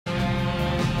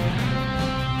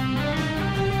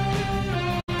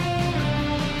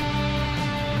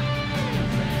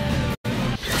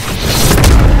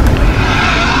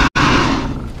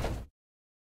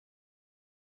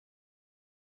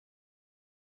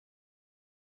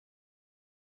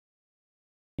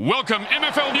Welcome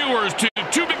MFL viewers to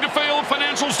Too Big to Fail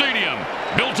Financial Stadium,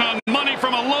 built on money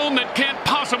from a loan that can't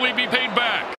possibly be paid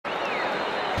back.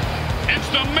 It's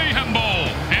the Mayhem Bowl,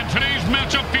 and today's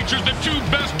matchup features the two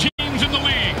best teams in the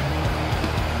league.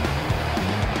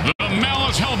 The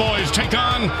Malice Hellboys take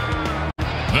on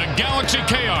the Galaxy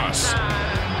Chaos.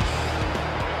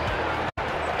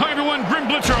 Hi everyone, Grim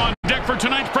Blitzer on deck for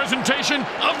tonight's presentation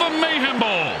of the Mayhem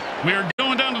Bowl. We are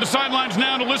going down to the sidelines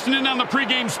now to listen in on the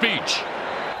pregame speech.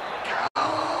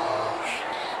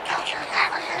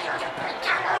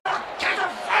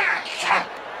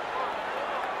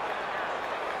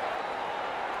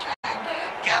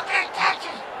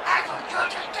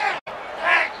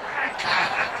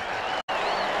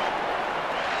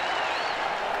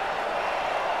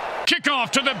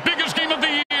 Kickoff to the biggest game of the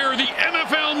year, the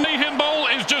MFL Mayhem Bowl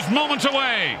is just moments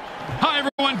away. Hi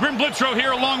everyone, Grim Blitzrow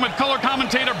here along with color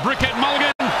commentator Brickhead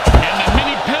Mulligan and the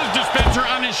mini Pez dispenser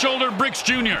on his shoulder, Bricks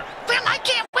Jr. Grim, I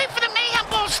can't wait for the Mayhem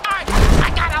Bowl start. I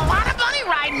got a lot of money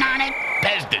riding on it.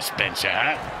 Pez dispenser,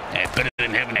 huh? Better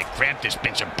than having that crap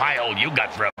dispenser pie hole you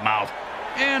got for a mouth.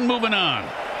 And moving on.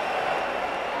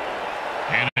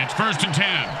 And it's 1st and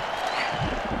 10.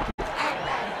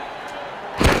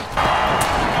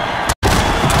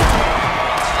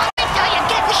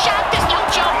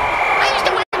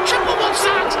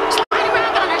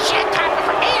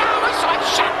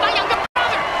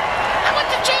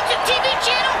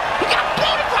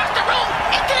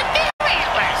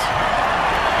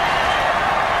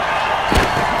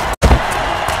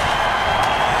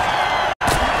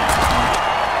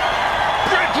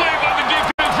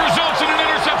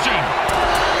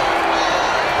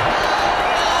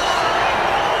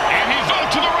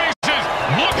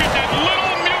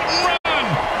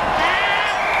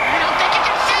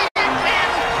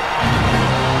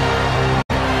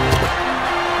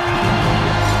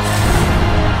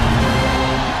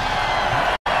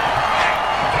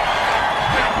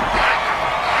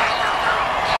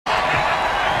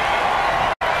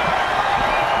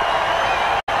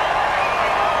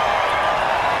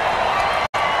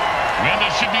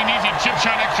 Should be an easy chip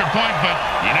shot extra point, but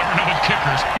you never know with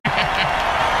kickers. The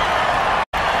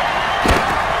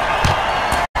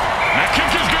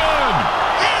kick is good.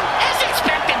 As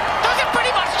expected, those are pretty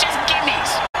much just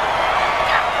gimmies.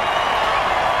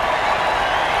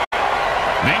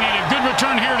 They need a good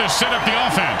return here to set up the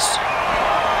offense.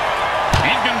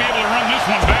 He's going to be able to run this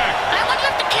one back. I wonder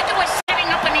if the kicker was setting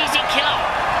up an easy kill.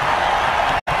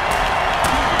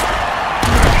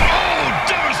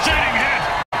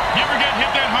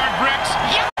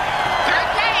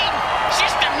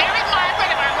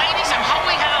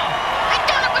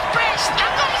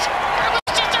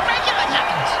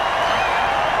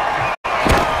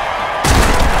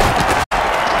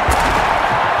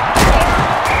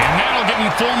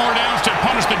 Four more downs to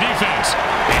punish the defense,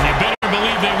 and you better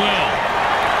believe they will.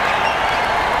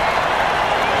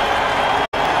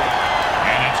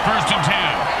 And it's 1st and 10.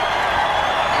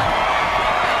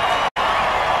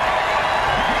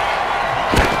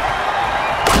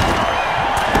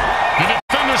 The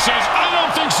defender says, I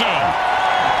don't think so.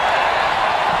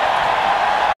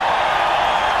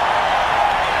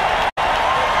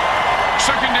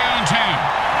 Second down and 10.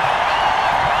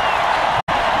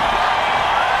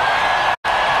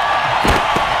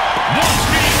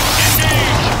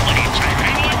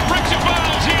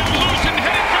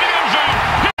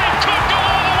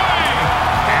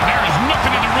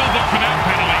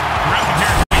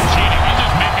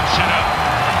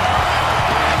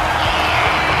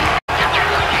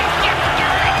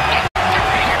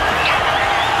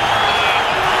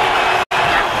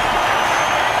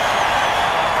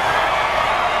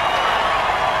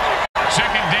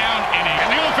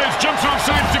 Jumps off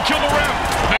sides to kill the ref.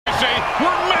 They say, we're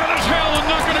mad as hell and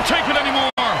not going to take it anymore.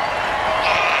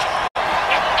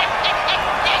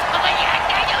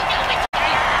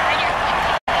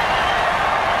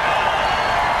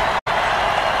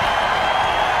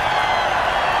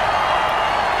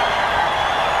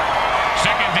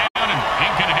 Second down and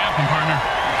ain't going to happen, partner.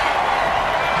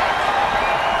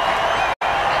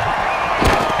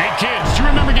 Hey, kids, do you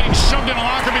remember getting shoved in a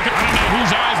locker because I don't know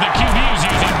whose eyes the QB is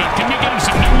using, but can you get him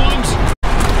some new ones?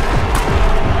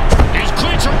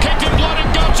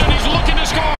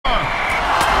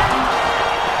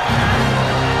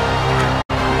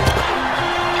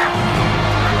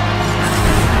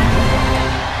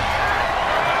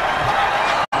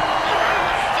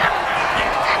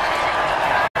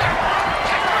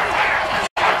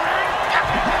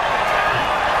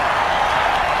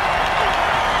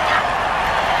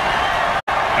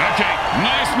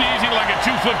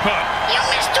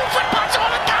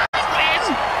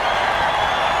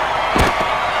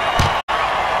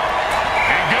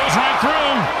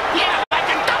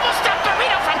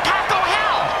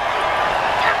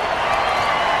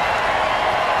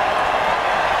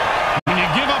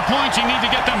 need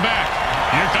to get them back.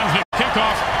 Here comes the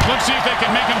kickoff. Let's see if they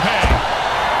can make him pay.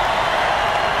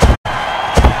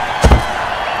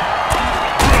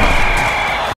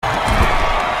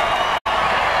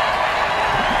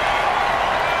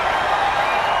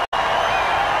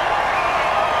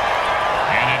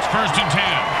 First and 10.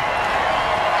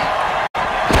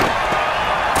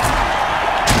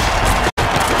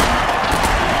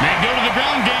 They go to the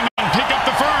ground game and pick up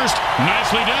the first.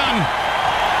 Nicely done.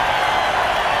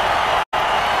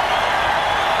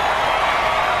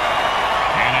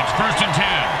 And it's first and 10.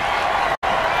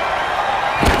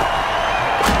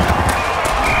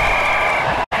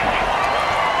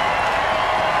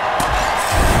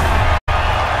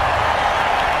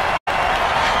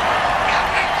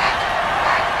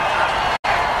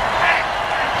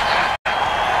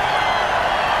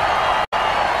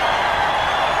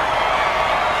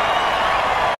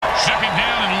 Second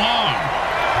down and long.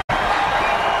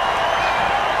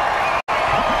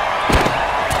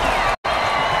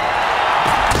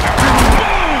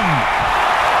 Boom!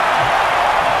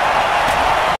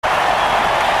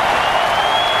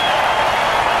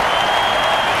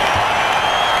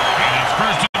 And it's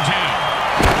first and 10.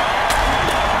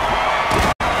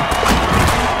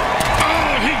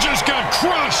 Oh, he just got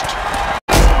crushed.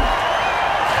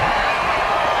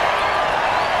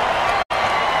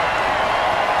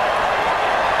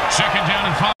 Second down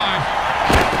and 5. Well,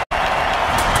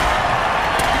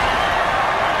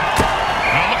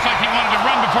 it looks like he wanted to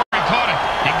run before he caught it.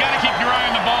 You got to keep your eye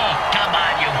on the ball. Come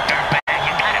on, you dirtbag.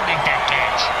 You got to make that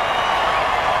catch.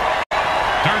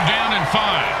 Third down and 5.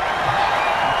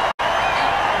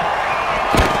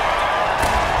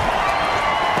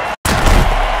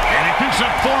 And he picks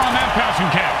up 4 on that passing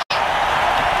catch.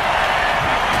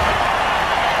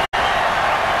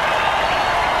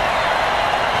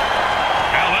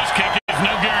 Kick is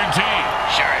no guarantee.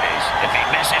 Sure it is. If he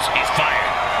misses, he's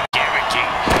fired. Guaranteed.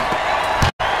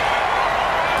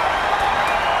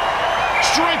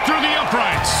 Straight through the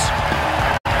uprights.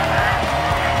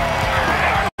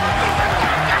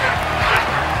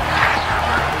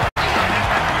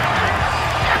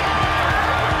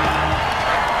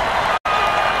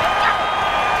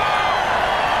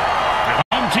 The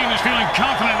home team is feeling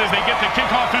confident as they get the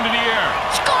kickoff into the air.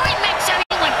 Scoring makes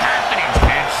anyone confident.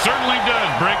 It certainly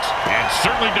does, Bricks. It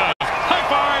certainly does. High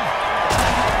five!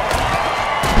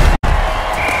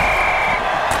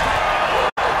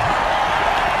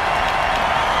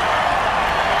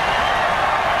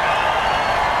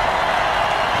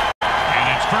 And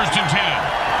it's first and 10.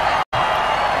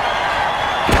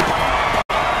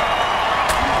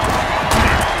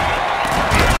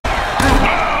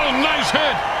 Oh, nice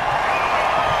hit!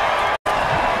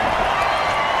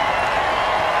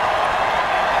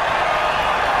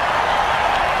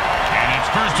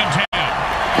 First and 10.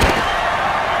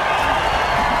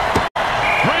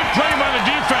 Great play by the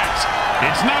defense.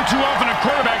 It's not too often a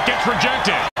quarterback gets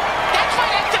rejected. That's why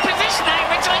that's the position I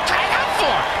originally tried out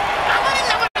for. I want to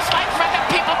know what it's like for other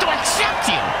people to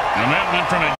accept you. And that went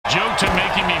from a joke to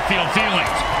making me feel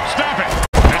feelings. Stop it.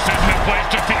 This isn't a place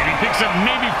to feed. He picks up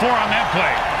maybe 4 on that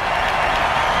play.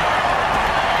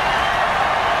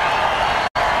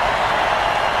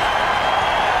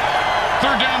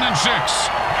 Third down and 6.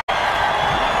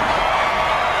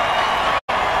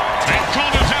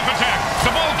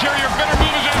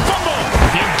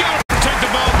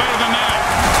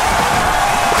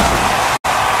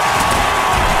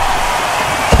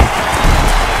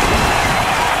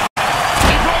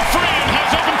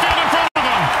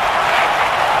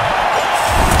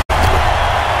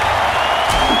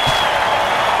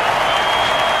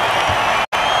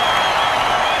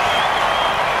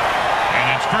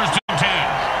 First and 10.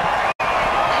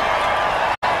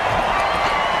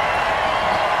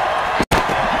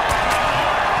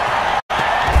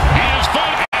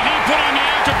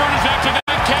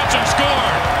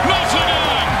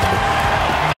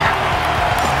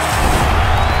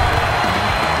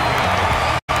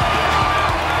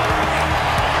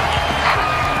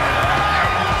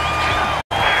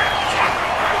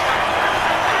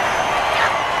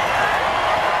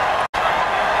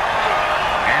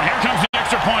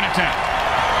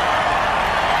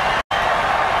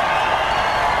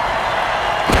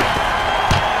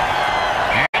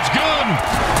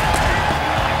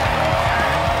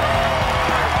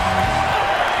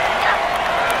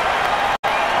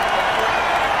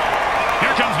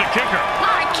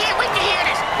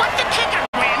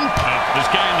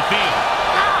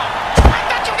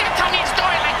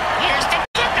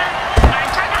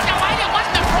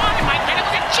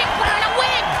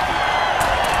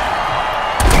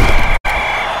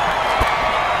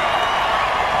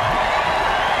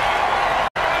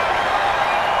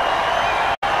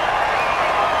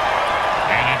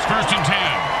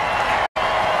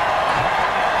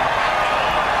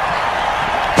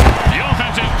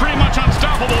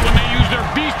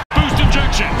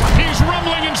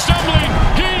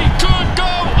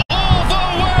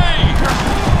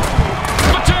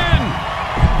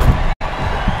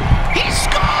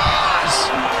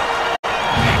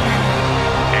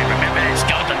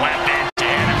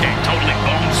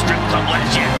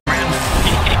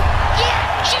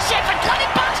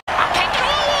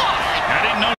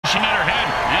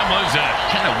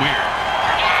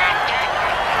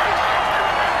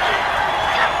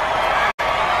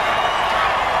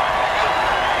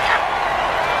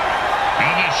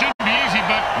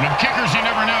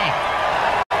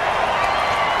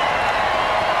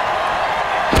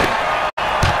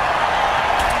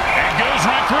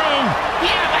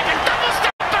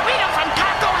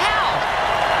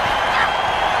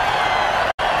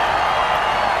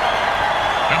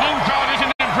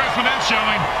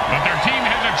 but their team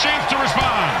has a chance to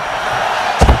respond.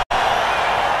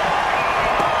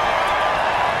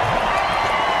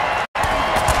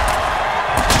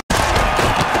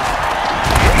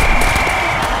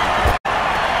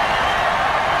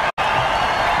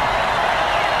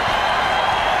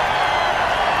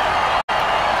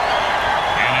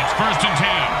 And it's 1st and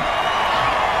 10.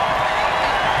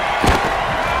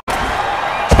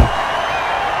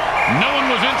 No one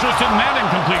was interested in that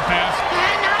incomplete pass.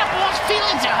 Now the ball's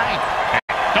feelings are hurt.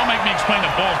 Don't make me explain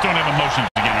that balls don't have emotions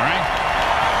again, all right?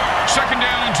 2nd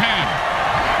down and 10.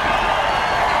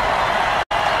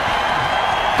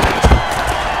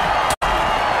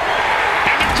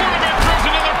 And the quarterback throws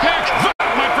another pick. That,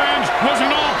 my friends, was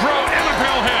an all-pro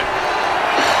MFL hit.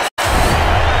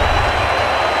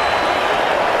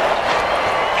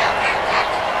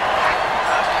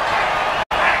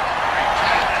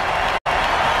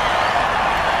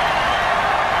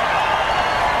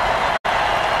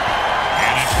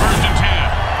 And it's 1st and 10.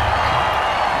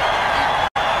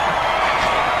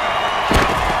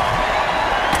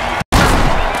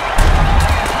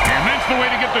 And that's the way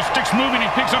to get the sticks moving. He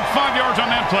picks up 5 yards on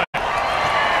that play.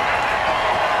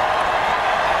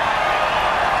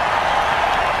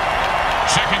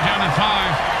 2nd down and 5.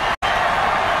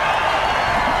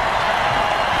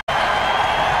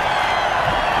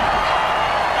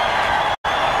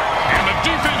 And the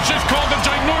defense just called the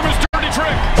ginormous dirty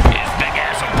trick. His big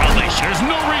ass will probably There's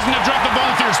no reason to drop the ball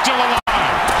if you're still alive.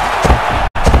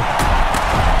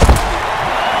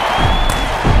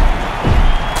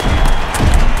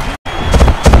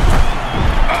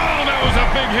 Oh, that was a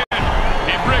big hit.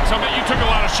 Hey, Briggs, I bet you took a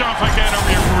lot of shots like that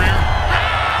over your career.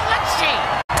 Let's see.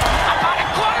 About a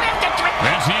quarter after 3.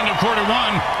 That's the end of quarter 1.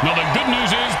 Now, the good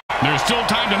news is there's still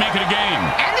time to make it a game.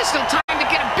 And there's still time to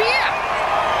get a beer.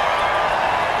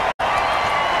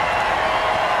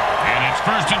 And it's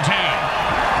 1st and 10.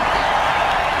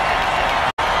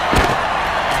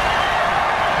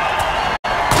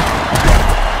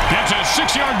 That's a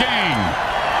 6-yard gain.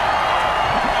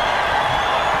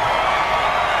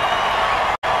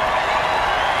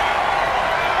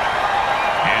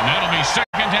 And that'll be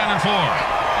 2nd down and 4.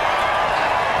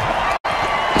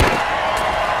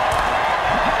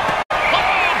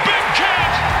 Oh, big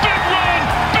catch, big run,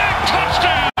 big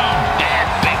touchdown. Yeah,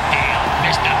 big deal.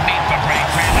 Mr. Meat for Break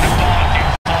grabbing the ball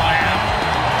there for him.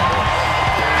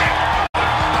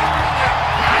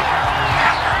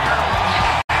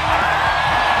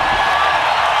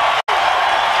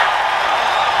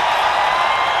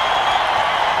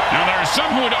 Now, there are some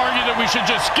who would argue that we should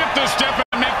just skip this step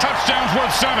and make touchdowns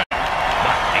worth 7.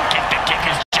 What, and kick the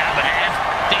kicker's job in half?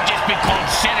 They'd just be called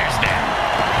sinners then.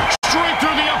 Straight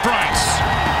through the uprights.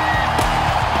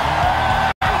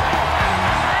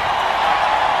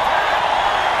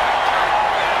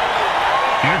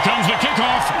 Here comes the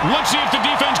kickoff. Let's see if the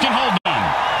defense can hold them.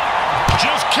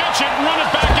 Just catch it, run it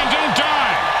back, and don't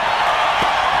die.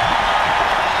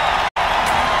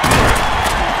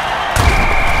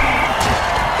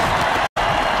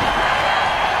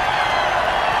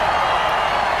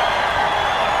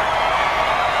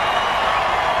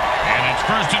 And it's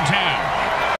 1st and 10.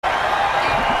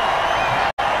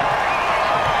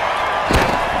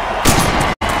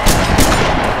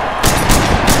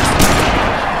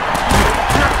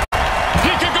 He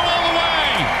could go all the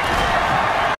way.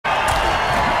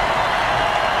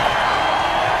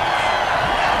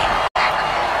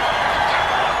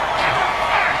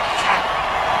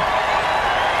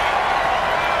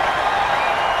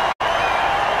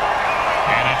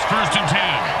 And it's 1st and 10.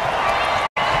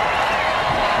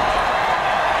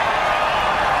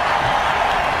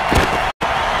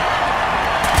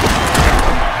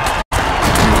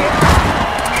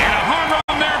 And a home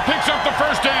run there picks up the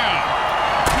 1st down.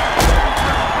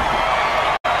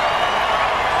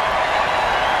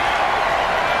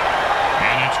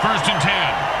 And it's 1st and 10.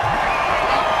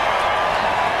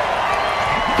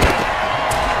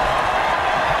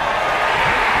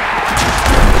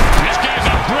 This guy's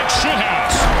a brick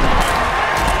shithouse.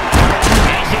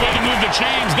 That's the way to move the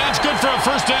chains. That's good for a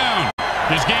 1st down.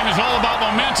 This game is all about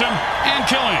momentum and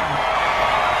killing.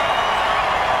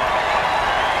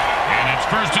 And it's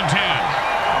 1st and 10.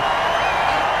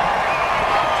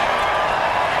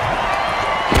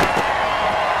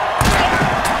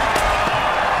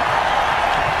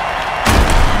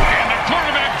 And the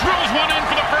quarterback throws one in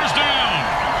for the 1st down.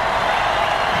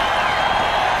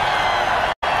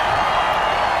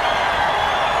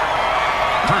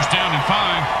 1st down and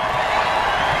 5.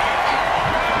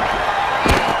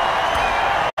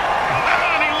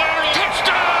 And he laterally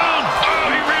touchdown! Oh,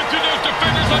 he ran through those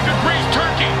defenders like a greased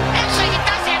turkey. Actually, he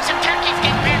does have some turkeys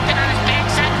getting drafted on his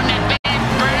backside from that bad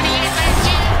Bernie last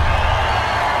year.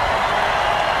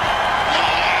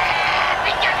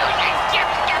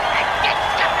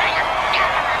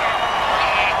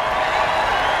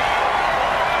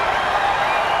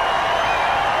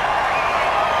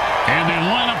 And they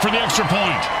line up for the extra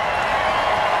point.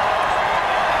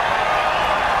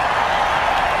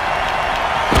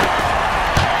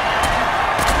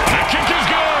 The kick is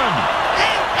good.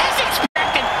 As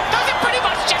expected, those are pretty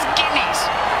much just gimmies.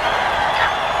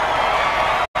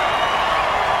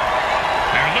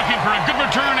 They're looking for a good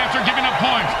return after giving up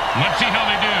points. Let's see how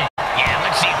they do. Yeah,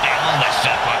 let's see if they all mess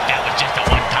up or if that was just a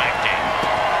one-time thing.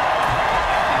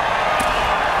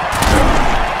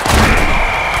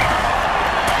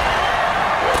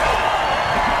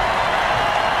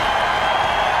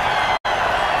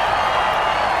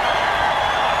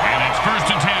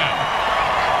 First and 10.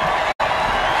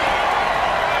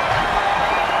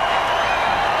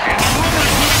 And the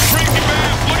rumors moving crazy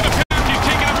fast. Look at the pass he's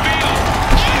taking upfield.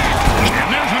 And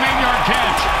there's an 8-yard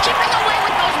catch. Chipping away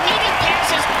with those meaty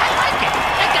passes, I like it.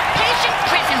 Like a patient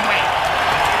prison break.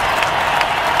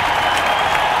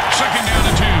 Second down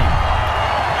and 2.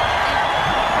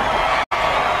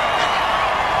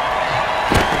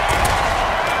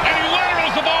 And he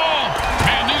laterals the ball.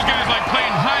 Man, these guys like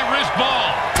playing high-risk ball.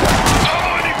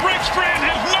 Strand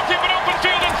has nothing but open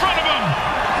field in front of him.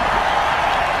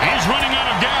 He's running out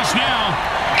of gas now.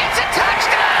 It's a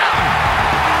touchdown!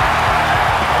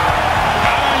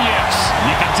 Yes.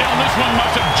 You can tell this one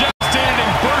must have just ended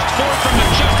and burst forth from the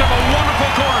chest of a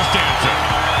wonderful chorus dancer.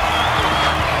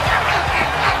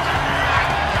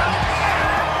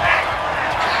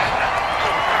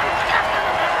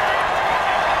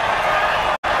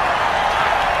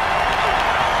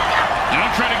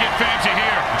 Don't try to get fancy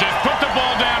here. Just put the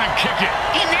ball down and kick it.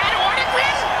 In that order,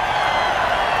 Grim?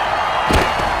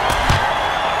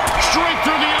 Straight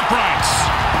through the uprights.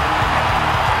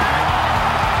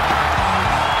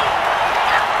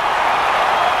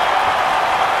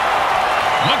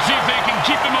 Let's see if they can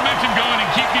keep the momentum going and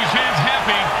keep these fans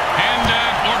happy and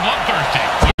or bloodthirsty,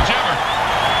 whichever.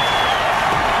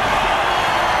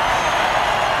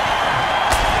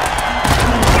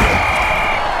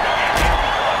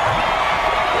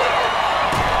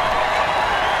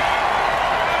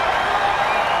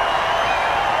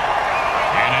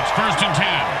 First and 10.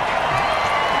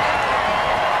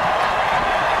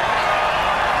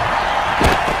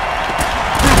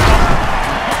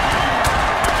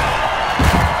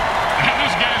 And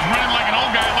this guy's running like an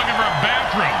old guy looking for a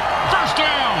bathroom. First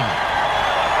down.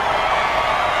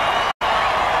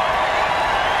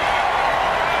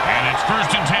 And it's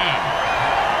first and 10.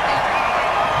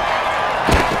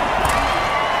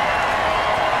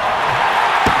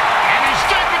 And he's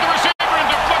stuck with the receiver and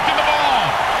deflected the ball.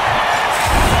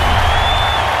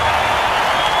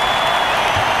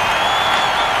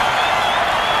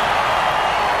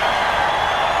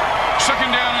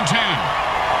 Second down and 10.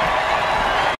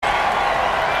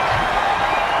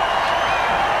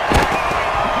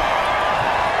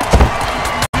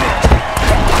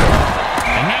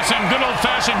 And that's some good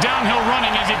old-fashioned downhill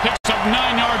running as he picks up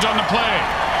 9 yards on the play.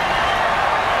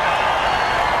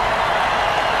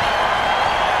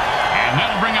 And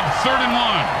that'll bring up third and 1.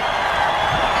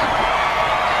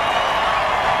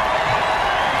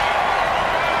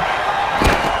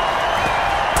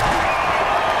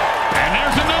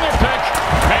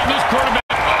 Quarterback.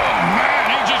 Oh,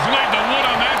 man, he just laid the wood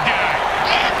on that guy.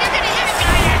 Yeah, if you're going to hit a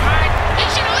guy that hard, you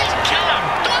should at least kill him.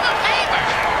 Do him a favor.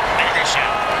 Make a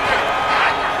shot.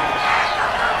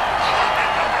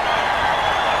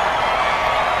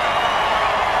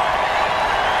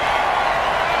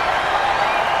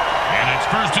 And it's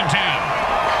first and 10.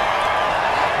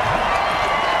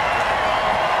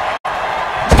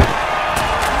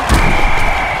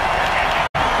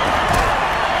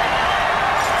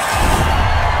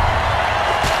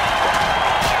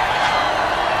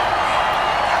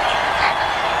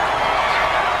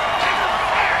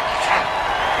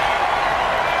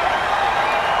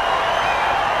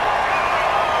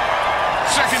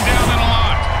 Second down and a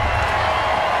lot.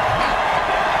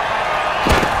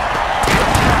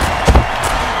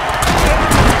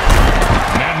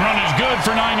 That run is good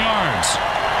for 9 yards.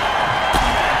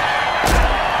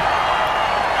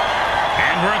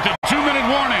 And we're at the 2-minute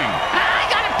warning.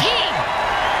 I gotta pee.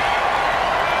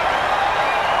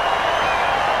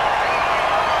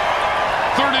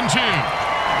 Third and 2.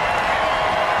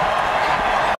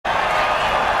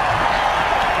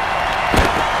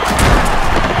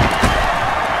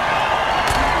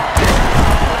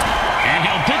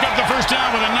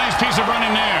 Down with a nice piece of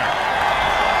running there.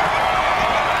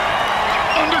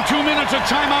 Under 2 minutes, a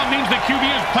timeout means the QB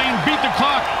is playing beat the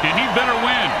clock, and he better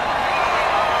win.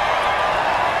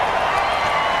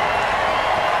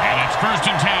 And it's first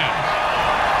and 10.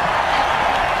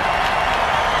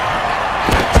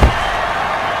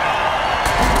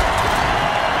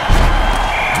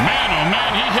 Man, oh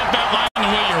man, he hit that line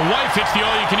the way your wife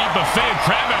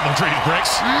centuries,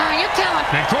 Bricks. You tell him.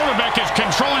 The quarterback is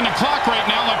controlling the clock right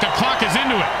now like the clock is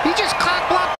into it. He just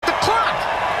blocked the clock.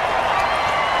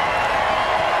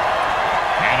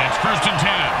 And it's 1st and 10.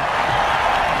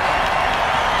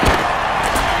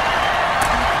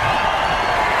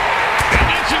 And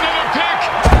it's another pick.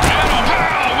 And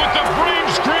wow, with the brain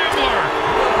scrambler.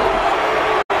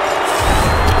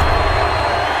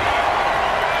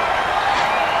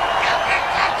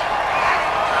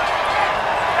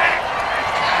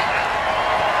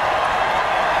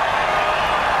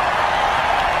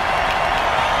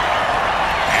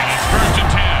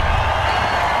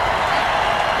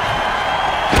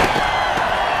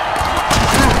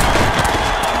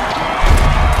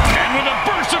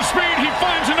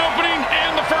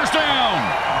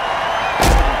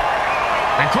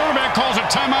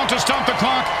 Timeout to stop the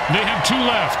clock. They have 2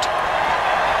 left.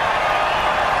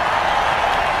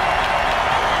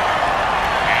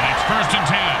 And it's 1st and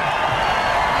 10.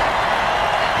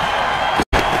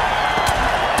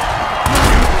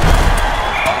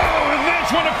 Oh, and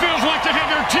that's what it feels like to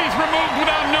have your teeth removed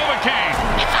without Novocaine.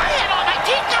 If I had all my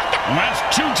teeth knocked out. That's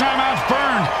 2 timeouts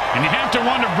burned. And you have to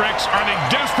wonder, Bricks, are they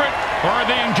desperate or are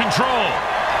they in control?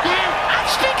 Yeah, I'm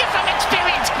speaking from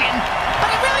experience, Grim.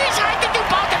 But it really is hard to do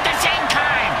both at the same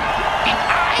time. And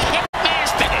I have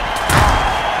mastered it.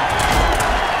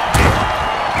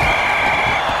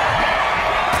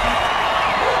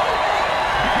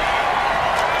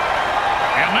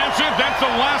 And that's it. That's the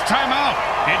last timeout.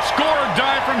 It's score or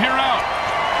die from here out.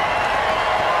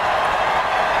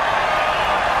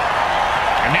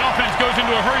 And the offense goes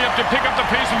into a hurry-up to pick up the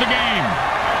pace of the game.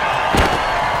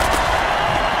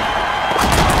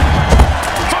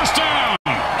 First down.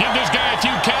 Give this guy a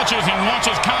few catches and watch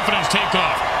his confidence take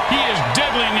off. He is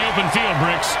deadly in the open field,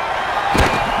 Bricks.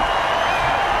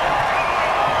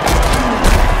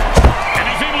 And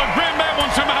he's able to grab that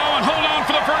one somehow and hold on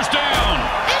for the first down.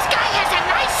 This guy has a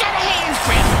nice set of hands,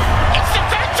 Grim. It's the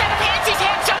third set of hands he's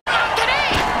had so long today.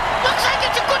 Looks like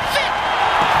it's a good fit.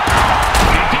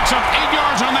 He picks up 8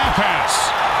 yards on that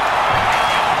pass.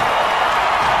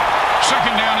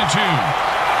 2nd down and 2.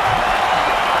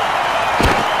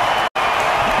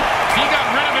 He got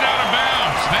rid of it out of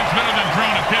bounds. That's better than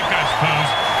throwing a pick, I suppose.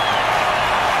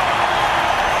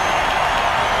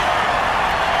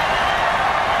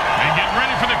 And get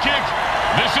ready for the kick.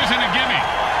 This isn't a gimme.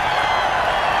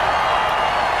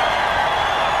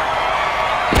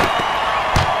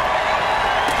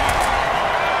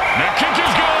 The kick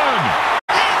is good.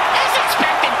 As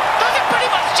expected, those are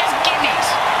pretty much just gimmies.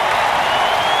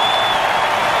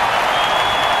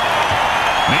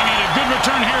 They need a good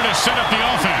return here to set up the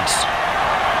offense.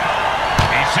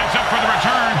 He sets up for the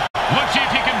return. Let's see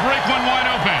if he can break one wide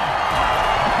open.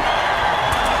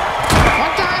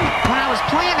 One time, when I was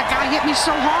playing, a guy hit me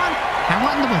so hard, I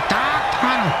went into a dark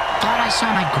tunnel. Thought I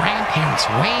saw my grandparents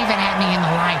waving at me in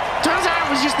the light. Turns out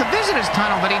it was just the visitor's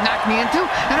tunnel that he knocked me into,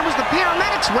 and it was the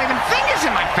paramedics waving fingers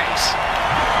in my face.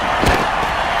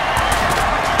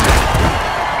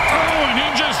 Oh, and he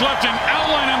just left an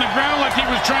outline on the ground like he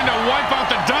was trying to wipe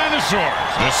out the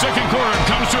dinosaurs. The second quarter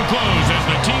comes to a close as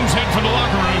the teams head for the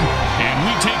locker room, and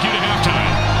we take you to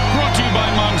halftime. Brought to you by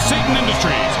Monsatan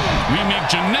Industries. We make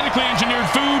genetically engineered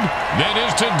food that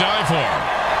is to die for.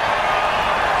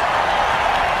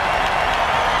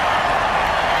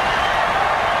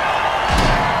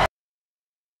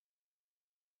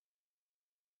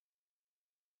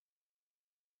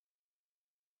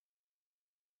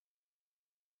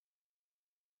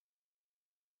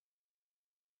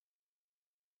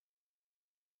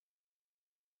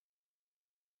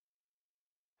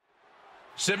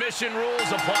 Submission rules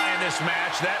apply in this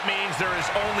match. That means there is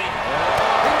only...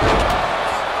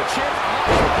 The chip.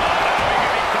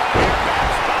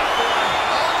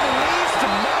 Unleashed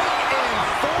might and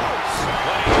force.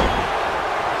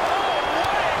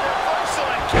 Reversal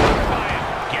and counter by him.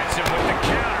 Gets him with the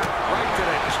counter. Right to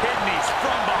the kidneys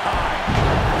from behind.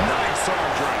 Nice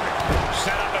arm drag.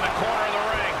 Set up in the corner of the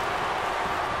ring.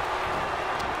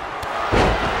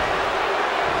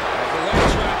 The leg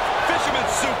trap. Fisherman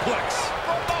suplex.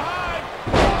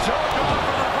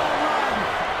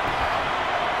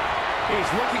 He's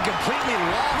looking completely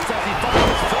lost as he finds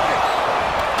his footing.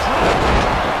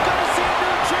 Gonna see a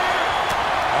new chair.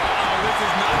 This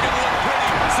is not going to look pretty.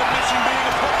 Submission being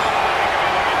applied.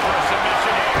 Looking for a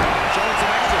submission here. Showing some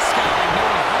extra scouting,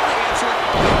 knowing how to answer it.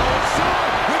 Soon,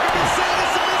 we could be seeing a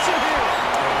submission here.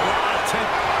 A lot of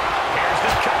tension. Here's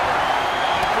the cover.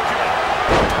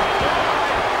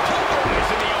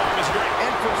 He's in the arm is great.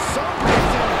 And for some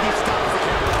reason, he stops the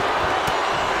counter.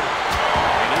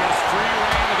 And he has free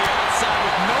reign to the outside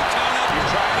with no count up. You're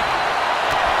trying to...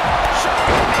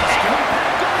 Shot.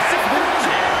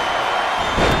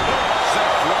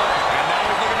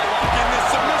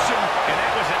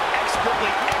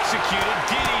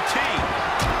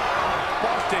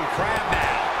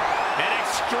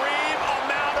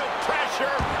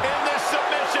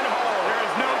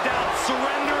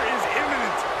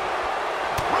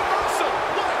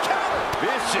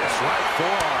 right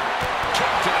forearm.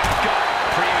 Kick to the gut.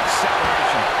 Creates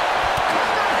separation.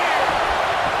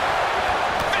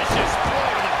 Vicious blow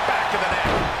to the back of the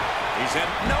neck. He's in.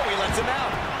 No, he lets him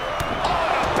out. Oh,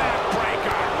 and a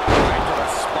backbreaker. Right to the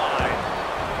spine.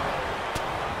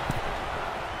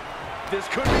 This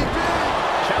could be big.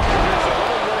 Challenger's a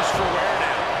little worse for wear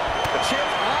now. The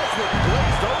champ's eyes look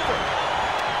glazed over.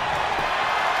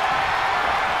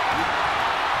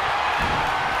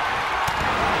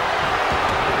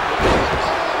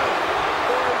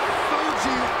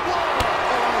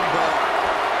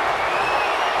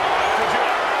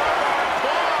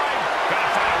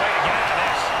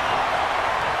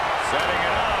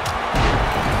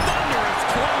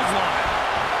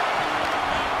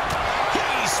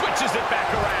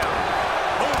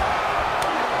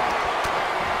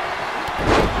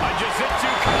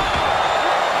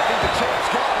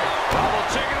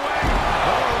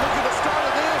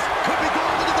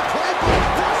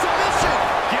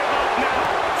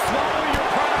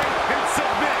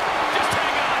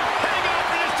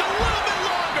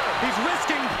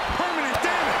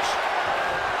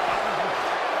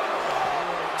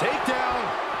 Takedown.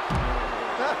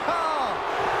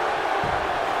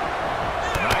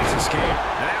 Nice escape.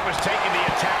 That was taking the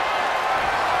attack.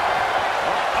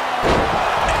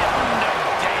 End of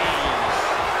days.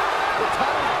 The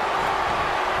time.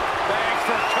 Thanks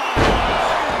for coming.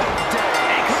 End of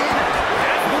days.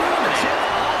 The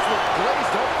champ's eyes look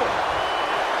glazed over.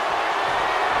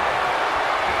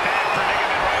 Bad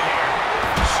predicament right here.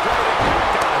 Straight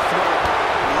down the throat.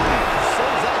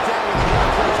 Sends that down with the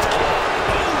place.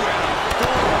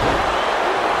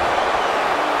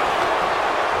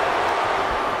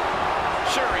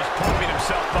 Sure, he's pumping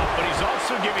himself up, but he's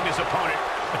also giving his opponent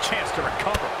a chance to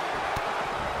recover.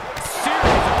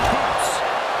 Series of boots.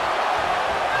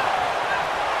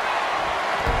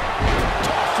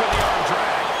 Tossed with the arm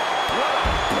drag. What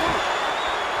a boot.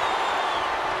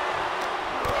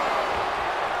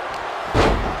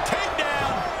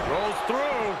 Takedown. Rolls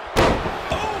through.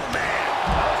 Oh, man.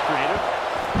 That was creative.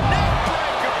 Neck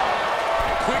breaker.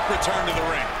 Quick return to the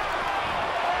ring.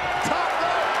 Top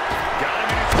rope. Got him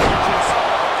in his clutches.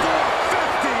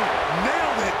 450.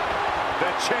 Nailed it.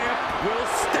 The champ will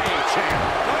stay champ.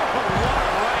 Oh, what a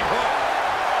right hook.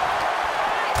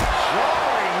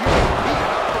 Jarring European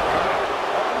uppercut.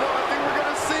 Oh, no, I think we're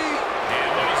going to see. And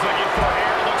what he's looking for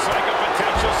here looks like a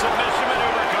potential submission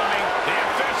maneuver coming. The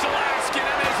official asking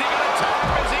him, is he going to tap?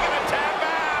 Is he going to tap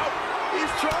out?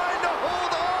 He's trying to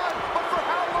hold on, but for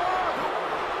how long?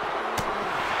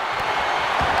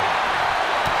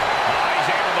 He's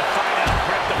able to fight out,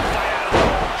 grip the fight out of the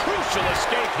hole. Crucial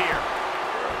escape here.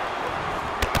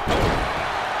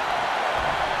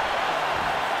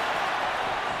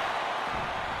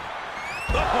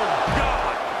 Oh,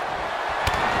 God.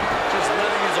 Just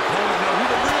letting his opponent know who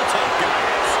the real tough guy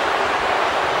is.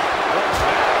 What a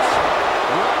match.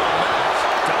 What a match.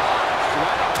 Dodged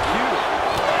right on cue.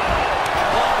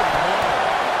 Oh, no.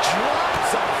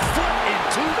 Drops a foot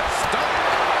into the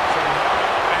stomach.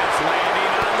 That's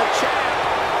landing on the champ.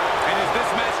 And as this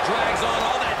match drags on,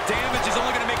 all that damage is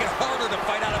only going to make it harder to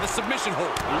fight out of a submission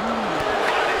hold.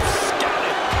 Got it.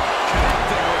 Scouted.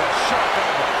 Connecting with a sharp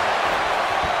elbow.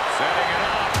 Setting it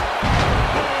up.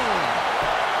 Boom.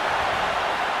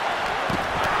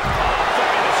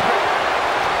 Flipping the script.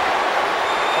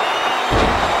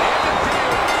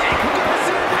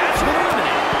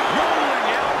 Rolling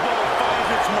elbow finds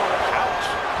its mark. Ouch.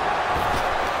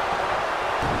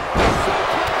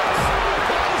 Suplex.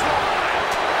 Clothesline.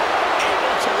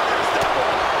 Able to reverse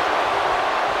double.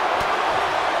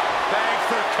 Thanks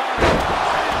for coming.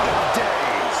 End of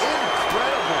days.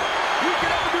 Incredible. You can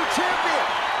have a new champion.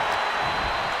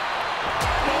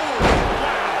 Oh,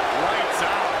 wow. Lights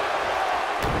out.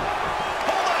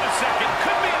 Hold on a second.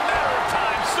 Could be a matter of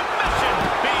time. Submission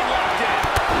being locked in.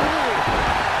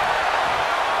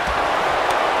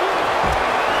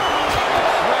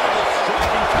 Incredible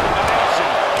striking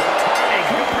combination. The time is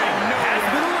going nowhere.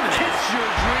 Kiss your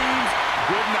dreams.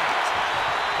 Good night.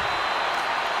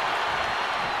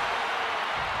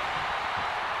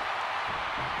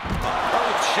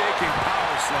 Earth-shaking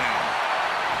power slam.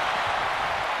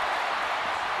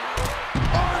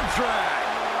 Arm drag.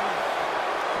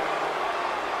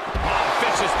 Oh,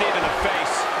 vicious knee to the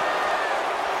face.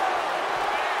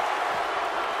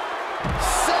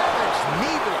 Savage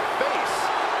knee to the face.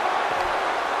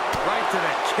 Right to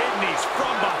the kidneys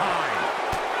from behind.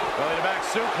 Belly to back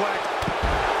suplex.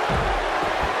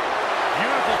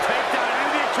 Beautiful takedown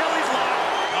into the Achilles lock.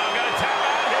 Oh, I'm going to tap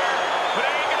out here, but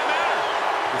it ain't going to matter.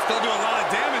 He's still doing a lot of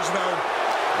damage, though.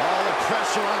 All the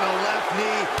pressure on the left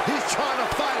knee. He's trying to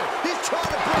fight it. He's trying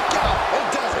to break out, and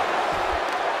does it.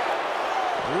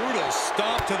 Brutal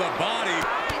stomp to the body.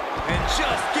 And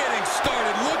just getting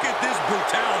started. Look at this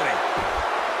brutality.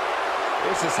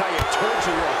 This is how you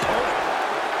torture your opponent.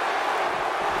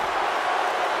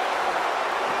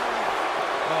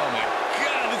 Oh my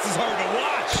God, this is hard to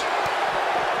watch.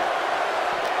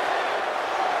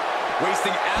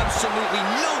 Wasting absolutely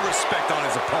no respect on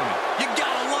his opponent. You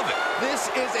gotta love it. This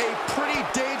is a pretty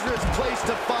dangerous place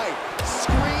to fight.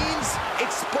 Screens,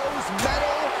 exposed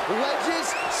metal, ledges,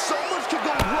 so much could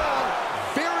go wrong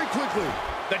very quickly.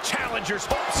 The challenger's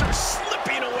hopes are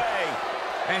slipping away.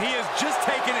 And he has just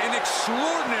taken an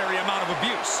extraordinary amount of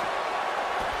abuse.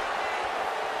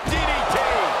 DDT.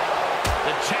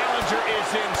 The challenger is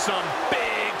in some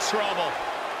big trouble.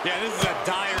 Yeah, this is a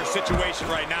dire situation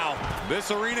right now. This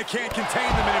arena can't contain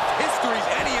them, and if history's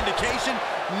any indication,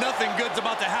 nothing good's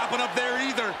about to happen up there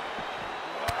either.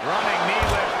 Running knee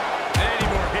lift. Any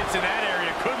more hits in that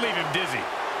area could leave him dizzy.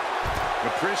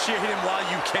 Appreciate him while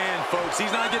you can, folks.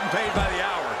 He's not getting paid by the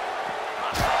hour.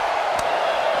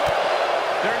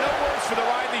 There are no words for the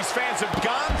ride these fans have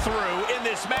gone through in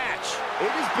this match. It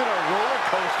has been a roller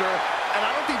coaster, and I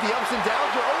don't think the ups and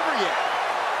downs are over yet.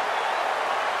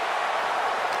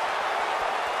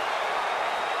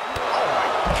 Oh my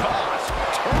gosh,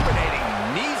 terminating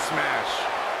knee smash.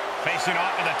 Facing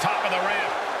off at the top of the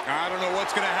ramp. I don't know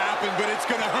what's going to happen, but it's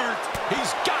going to hurt.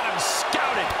 He's got him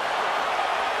scouted.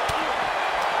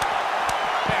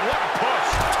 And what a push.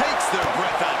 Takes their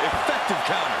breath out. Effective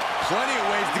counter. Plenty of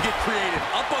ways to get creative.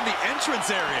 Up on the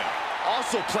entrance area.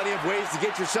 Also plenty of ways to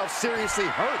get yourself seriously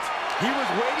hurt. He was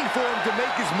waiting for him to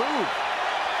make his move.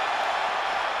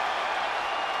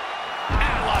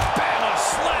 Alabama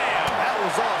slam. That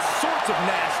was all sorts of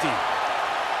nasty.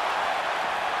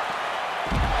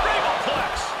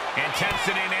 Regalplex.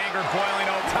 Intensity and anger boiling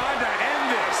over. Time to end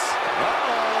this.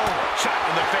 Uh-oh. Shot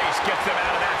in the face gets them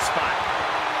out of that spot.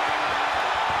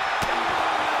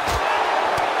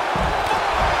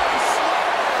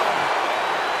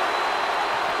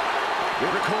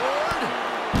 Record.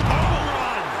 Home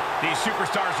run. These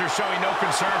superstars are showing no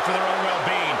concern for their own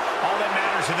well-being. All that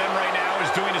matters to them right now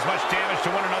is doing as much damage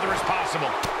to one another as possible.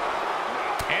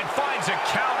 And finds a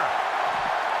counter.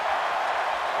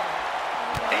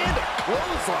 And a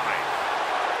clothesline.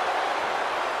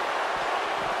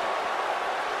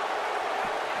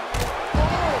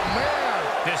 Oh, man.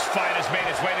 This fight has made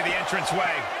its way to the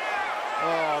entranceway.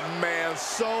 Oh, man,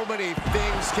 so many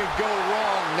things can go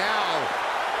wrong now.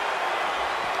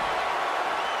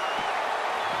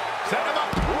 Set him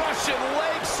up. Russian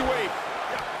leg sweep.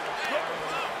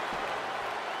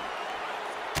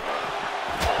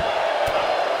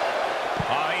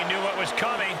 Oh, he knew what was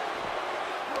coming.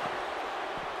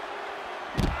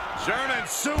 German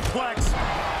suplex.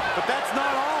 But that's not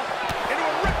all. Into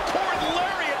a ripcord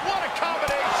lariat. What a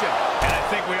combination. And I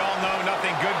think we all know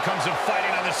nothing good comes of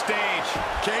fighting on the stage.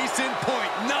 Case in point.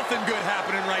 Nothing good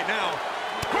happening right now.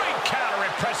 Great counter.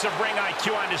 Impressive ring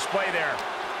IQ on display there.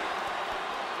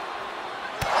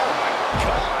 Oh, my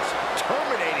gosh.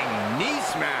 Terminating knee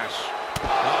smash.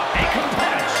 A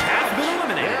competitor has been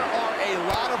eliminated. There are a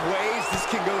lot of ways this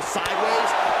can go sideways.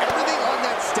 Everything on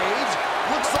that stage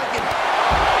looks like it.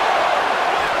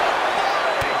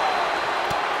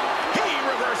 He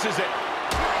reverses it.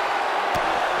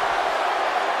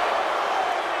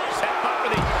 Set up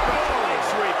for the leg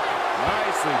sweep.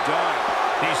 Nicely done.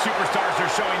 These superstars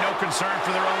are showing no concern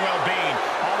for their own well-being.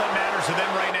 All that matters to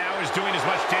them right now is doing as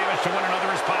much damage to one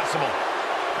another as possible.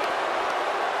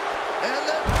 And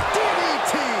the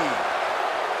DDT.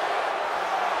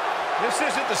 This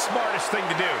isn't the smartest thing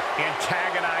to do,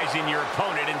 antagonizing your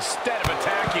opponent instead of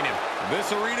attacking him.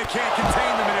 This arena can't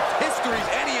contain them, and if history's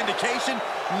any indication,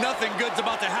 nothing good's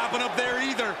about to happen up there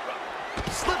either.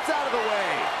 Slips out of the way.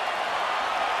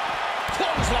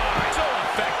 Clothesline, so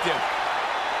effective.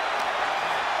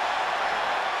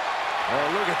 Oh,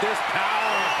 look at this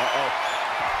power. Uh-oh.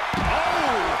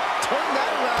 Oh, turned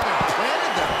that around and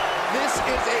planted them. This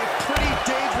is a pretty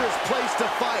dangerous place to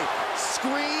fight.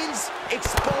 Screens,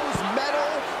 exposed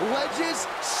metal, ledges,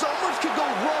 so much could go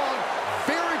wrong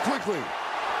very quickly.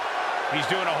 He's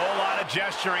doing a whole lot of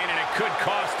gesturing, and it could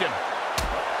cost him.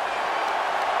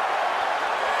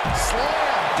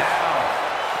 Slam down.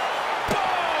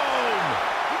 Boom!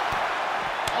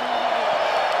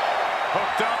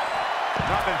 Hooked up.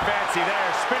 Nothing fancy there.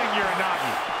 Spinning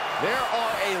Uranagi. There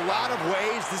are a lot of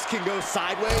ways this can go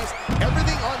sideways.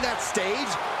 Everything on that stage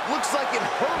looks like it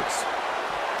hurts.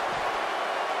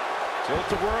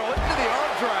 Tilt-a-whirl into the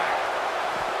arm drag.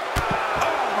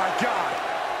 Oh, my God.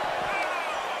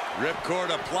 Ripcord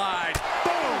applied.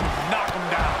 Boom! Knock him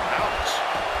down. Ouch.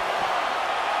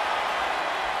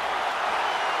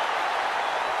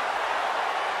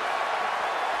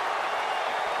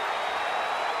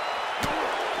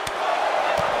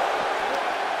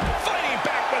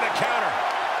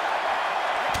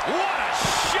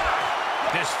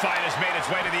 made its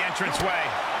way to the entranceway.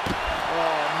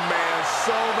 Oh, man,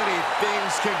 so many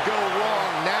things can go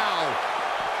wrong now.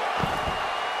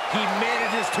 He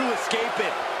manages to escape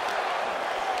it.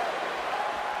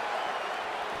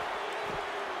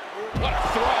 What a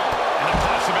throw. And the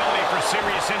possibility for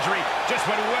serious injury just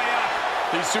went way up.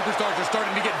 These superstars are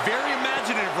starting to get very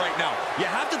imaginative right now. You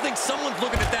have to think someone's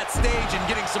looking at that stage and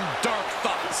getting some dark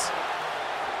thoughts.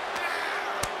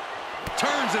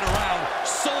 Turns it around,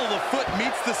 sole of the foot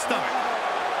meets the stomach.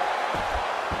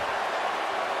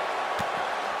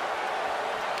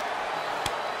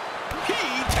 He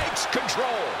takes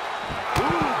control.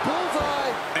 Ooh,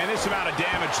 bullseye. And this amount of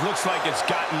damage looks like it's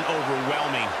gotten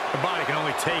overwhelming. The body can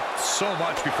only take so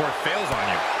much before it fails on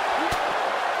you.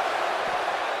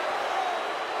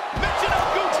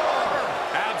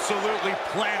 Absolutely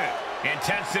planted.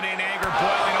 Intensity and anger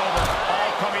boiling over,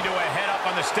 all coming to a head up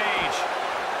on the stage.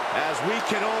 As we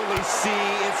can only see,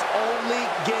 it's only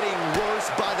getting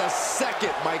worse by the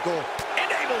second, Michael.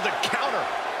 And able to counter.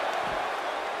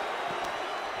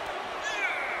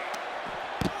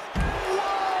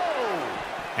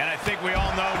 Whoa! And I think we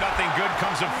all know nothing good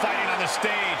comes of fighting on the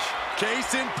stage.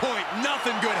 Case in point,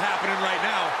 nothing good happening right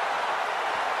now.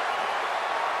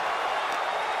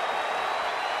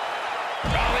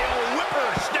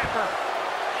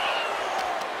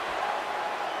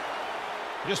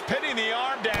 Just pinning the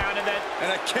arm down and then...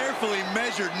 And a carefully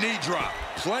measured knee drop.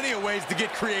 Plenty of ways to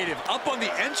get creative. Up on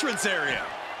the entrance area.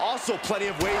 Also plenty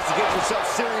of ways to get yourself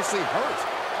seriously hurt.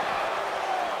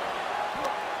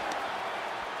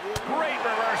 Great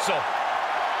reversal.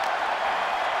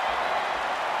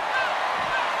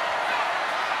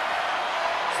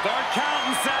 Start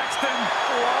counting, Saxton.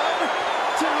 1,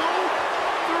 2,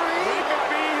 3. We could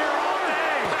be here all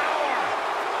day. Power.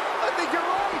 I think you're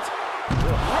right.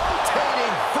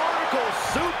 Rotating vertical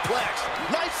suplex.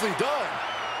 Nicely done.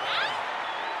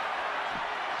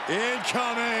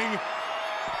 Incoming.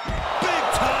 Big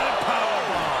time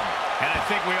powerbomb. And I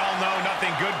think we all know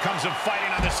nothing good comes of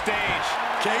fighting on the stage.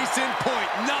 Case in point,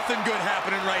 nothing good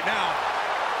happening right now.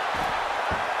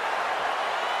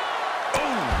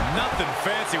 Oh, nothing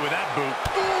fancy with that boot.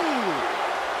 Ooh.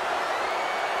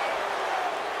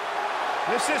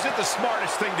 This isn't the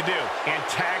smartest thing to do,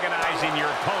 antagonizing your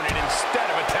opponent instead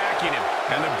of attacking him.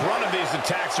 And the brunt of these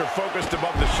attacks are focused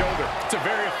above the shoulder. It's a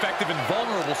very effective and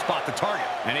vulnerable spot to target.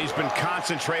 And he's been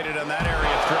concentrated on that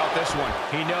area throughout this one.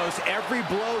 He knows every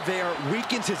blow there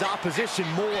weakens his opposition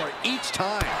more each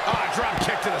time. Drop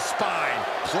kick to the spine.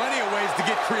 Plenty of ways to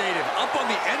get creative. Up on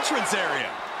the entrance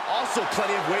area. Also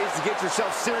plenty of ways to get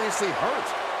yourself seriously hurt.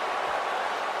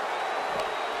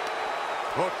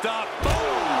 Hooked up.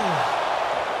 Boom!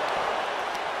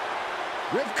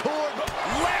 Ripcord.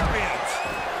 Lariat!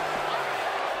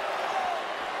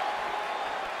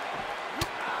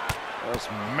 Just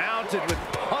mounted with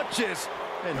punches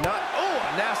and not,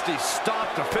 a nasty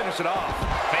stop to finish it off.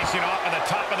 Facing off at the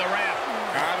top of the ramp.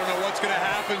 I don't know what's going to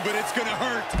happen, but it's going to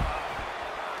hurt.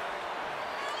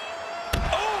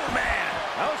 Oh, man!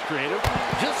 That was creative.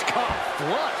 Just caught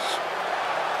flush.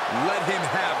 Let him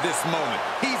have this moment.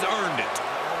 He's earned it.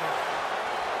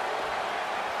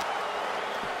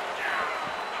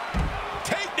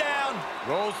 Takedown.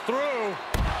 Rolls through.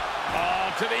 Oh,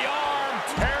 to the arm.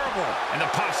 Terrible. And the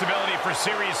possibility for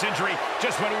serious injury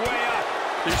just went way up.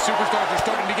 These superstars are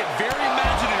starting to get very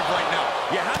imaginative right now.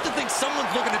 You have to think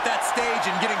someone's looking at that stage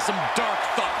and getting some dark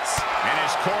thoughts. And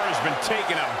his core has been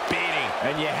taking a beating.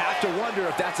 And you have to wonder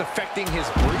if that's affecting his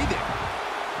breathing.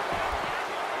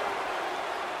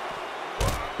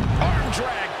 Arm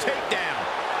drag takedown.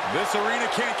 This arena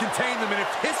can't contain them, and if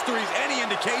history's any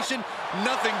indication,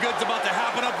 nothing good's about to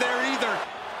happen up there either.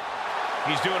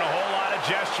 He's doing a whole lot of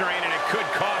gesturing, and it could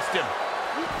cost him.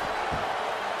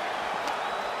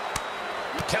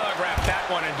 Telegraphed that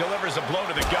one and delivers a blow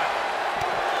to the gut.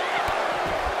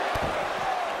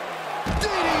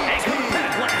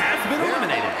 One has been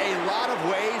eliminated. There are a lot of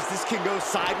ways this can go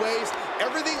sideways.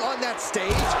 Everything on that stage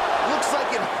looks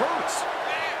like it hurts.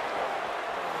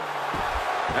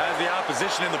 Has the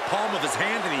opposition in the palm of his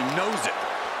hand, and he knows it.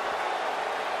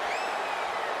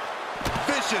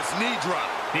 Vicious knee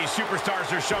drop. These superstars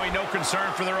are showing no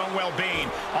concern for their own well-being.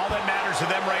 All that matters to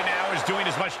them right now is doing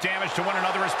as much damage to one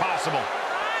another as possible.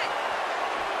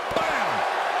 Bam!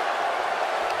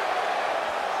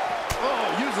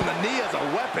 Oh, using the knee as a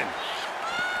weapon.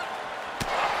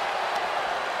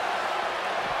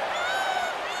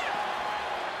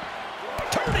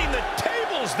 Turning the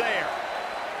tables there.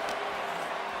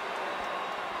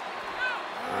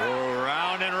 Oh,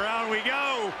 round and round we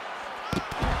go.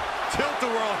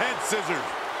 Tilt-a-whirl head scissors.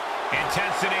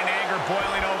 Intensity and anger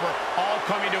boiling over, all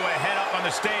coming to a head up on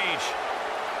the stage.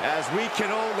 As we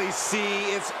can only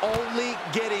see, it's only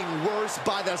getting worse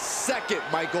by the second,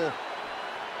 Michael.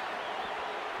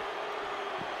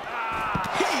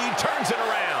 He turns it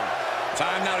around.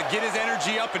 Time now to get his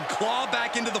energy up and claw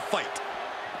back into the fight.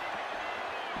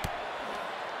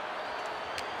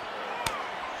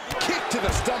 Kick to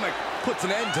the stomach puts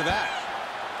an end to that.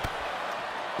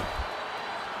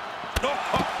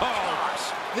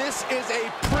 This is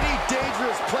a pretty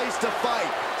dangerous place to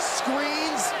fight.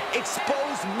 Screens,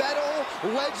 exposed metal,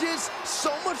 ledges,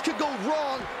 so much could go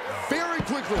wrong very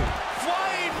quickly.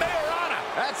 Flying Mayorana.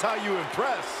 That's how you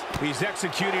impress. He's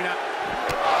executing a...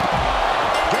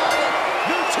 Got it!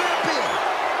 New champion!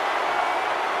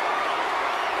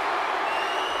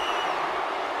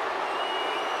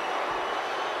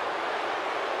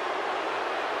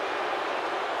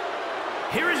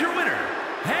 Here is your winner,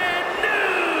 and new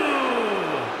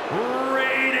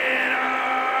Rated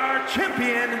R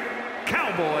Champion,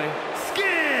 Cowboy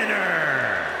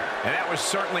Skinner. And that was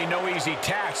certainly no easy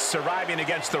task, surviving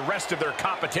against the rest of their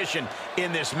competition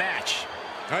in this match.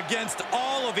 Against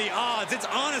all of the odds, it's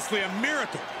honestly a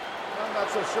miracle. I'm not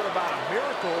so sure about a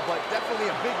miracle, but definitely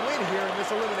a big win here in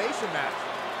this elimination match.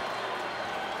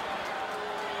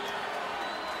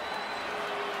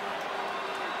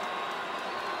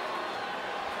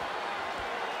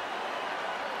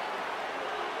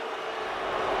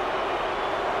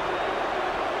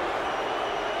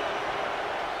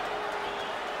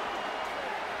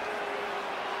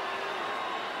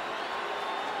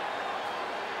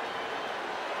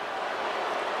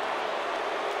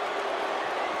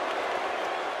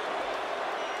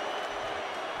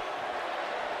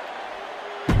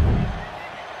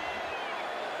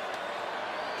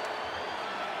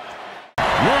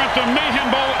 We're at the Mayhem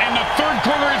Bowl, and the third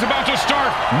quarter is about to start.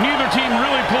 Neither team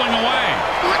really pulling away.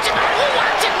 Well, it's about who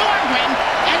wants it more, Gwen,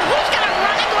 and who's going to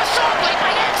run into a saw blade by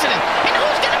accident, and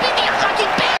who's going to be the unlucky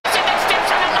bastard that steps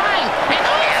on a mine, and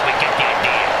who's... Yeah, we get the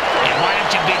idea. And why don't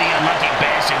you be the unlucky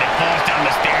bastard that falls down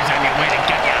the stairs on your way to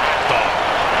get your hot dog?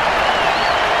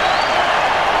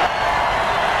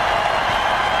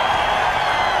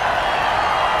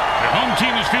 The home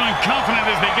team is feeling confident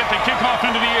as they get the kickoff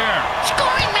into the air.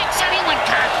 Scoring makes anyone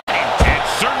confident. It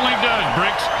certainly does,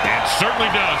 Bricks. It certainly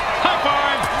does. High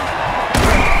five!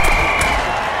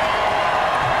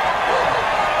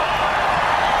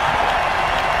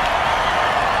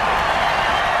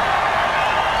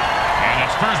 And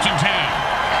it's 1st and 10.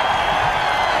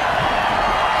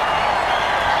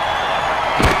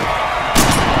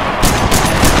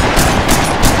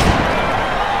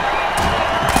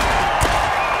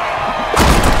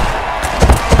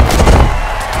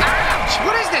 Ouch!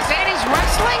 What is this, 80s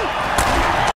wrestling?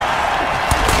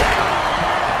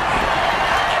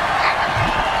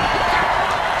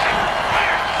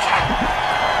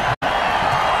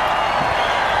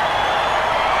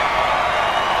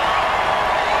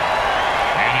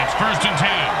 And it's 1st and 10.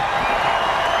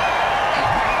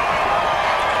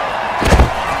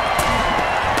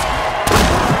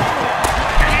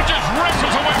 And he just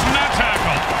wrestles away from that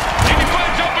tackle. And he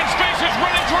finds open spaces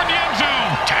running toward the end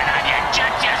zone. Turn on your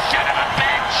jet, you son of a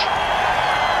bitch!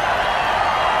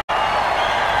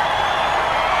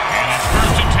 And it's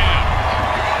 1st and 10.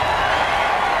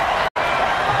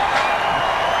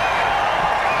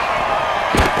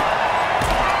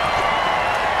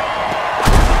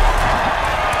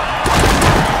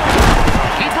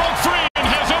 He broke free and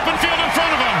has open field in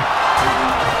front of him.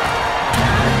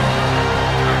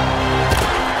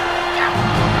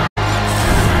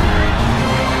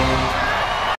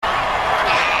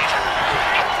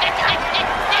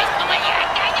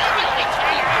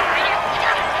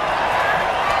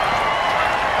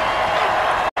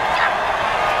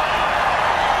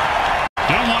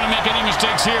 Don't want to make any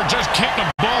mistakes here. Just kick the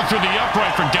ball through the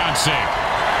upright, for God's sake.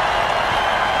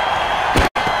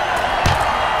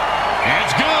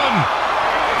 It's good.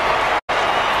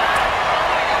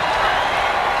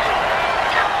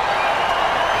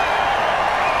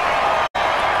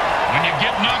 When you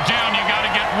get knocked down, you got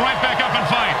to get right back up and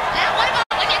fight. Now, what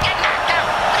about when you get knocked out?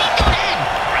 What do you do then?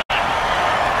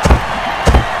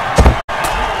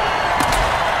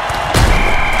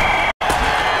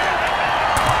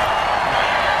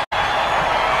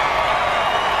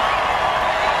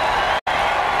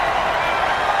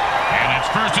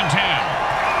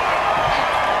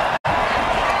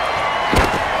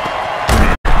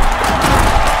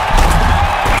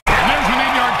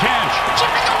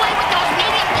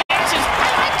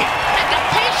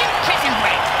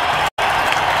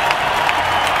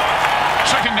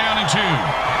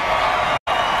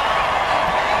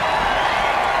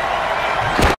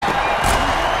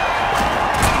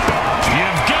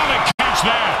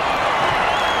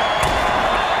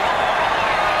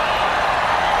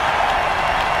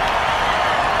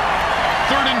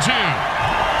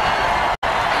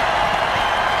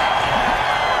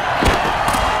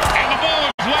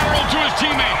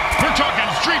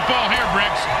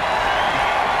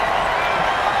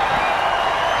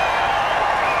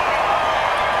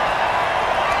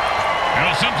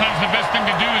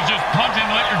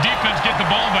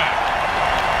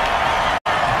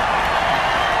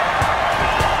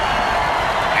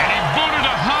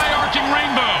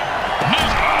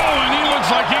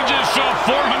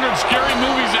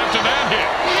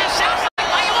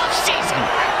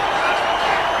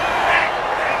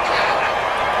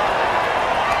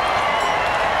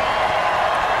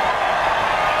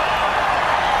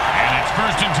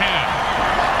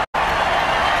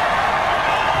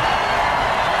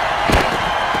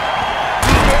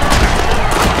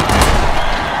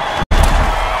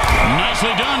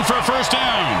 first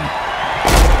down.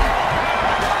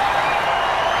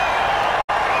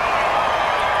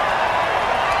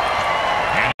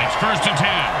 And it's 1st and 10.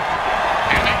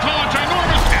 And they call it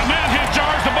ginormous. And that hit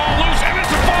jars the ball loose, and it's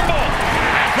a fumble.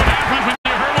 That's what happens when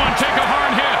you hurt one take a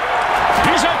hard hit.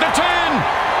 He's at the 10.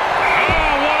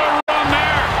 Oh, what a run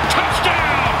there.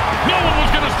 Touchdown. No one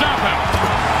was going to stop him.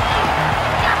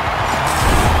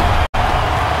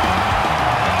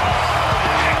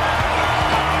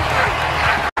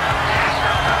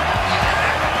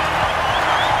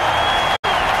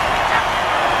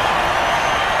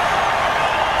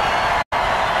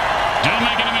 Don't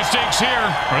make any mistakes here,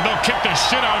 or they'll kick the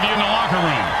shit out of you in the locker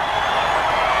room.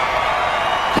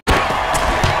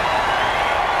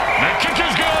 The kick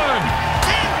is good.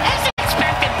 As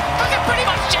expected, those are pretty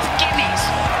much just gimmies.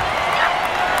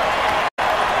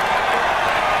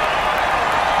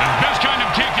 The best kind of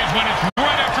kick is when it's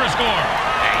right after a score.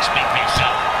 Hey, speak for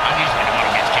yourself. I'm usually the one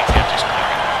who gets kicked after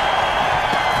scoring.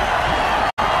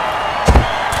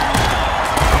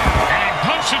 And he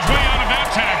punched his way out of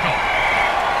that tackle.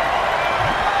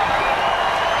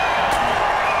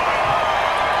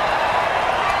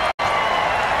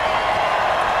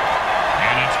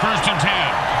 And it's 1st and 10.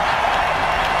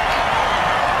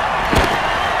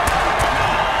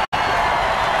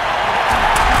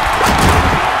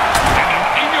 And an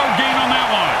 8-yard gain on that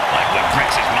one. Like when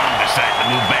Prince's mom decided to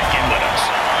move back in with us.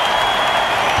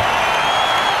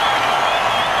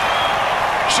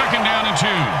 2nd down and 2.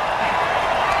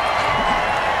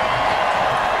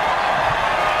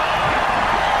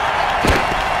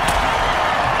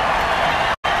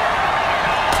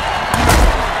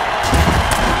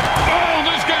 Oh,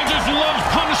 this guy just loves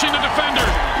punishing the defender.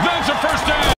 That's a 1st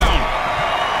down.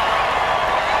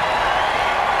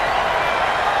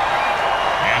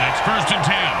 And it's 1st and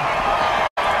 10.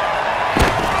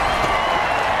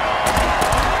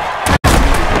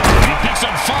 He picks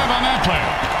up 5 on that play.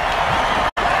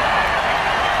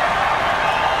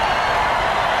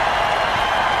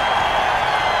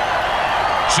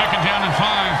 Second down and 5.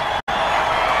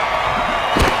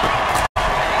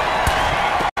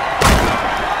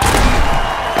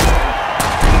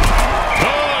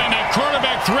 Oh, and the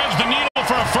quarterback threads the needle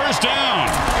for a 1st down.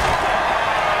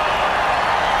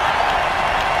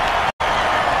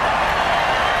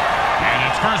 And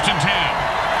it's 1st and 10.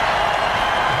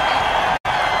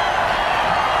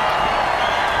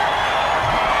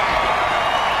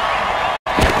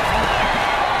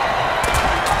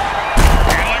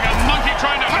 And like a monkey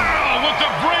trying to hurl with the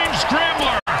brain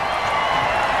scrambler.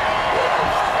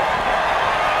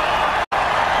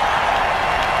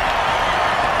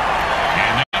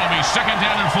 And that'll be 2nd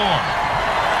down and 4.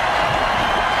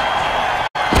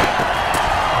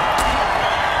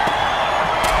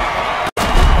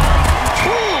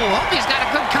 Ooh, hope he's got a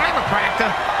good chiropractor.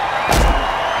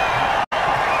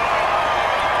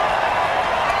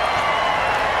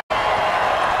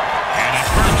 And it's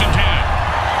 1st and 10.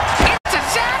 It's a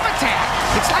zap attack.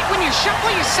 It's like when you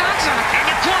shuffle your socks on a... And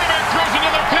the quarterback throws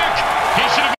another pick. He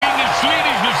should have eaten his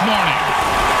Sleeties this morning.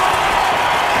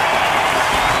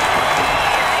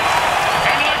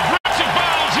 And like Brix's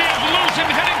balls, he is loose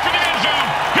and heading for the end zone.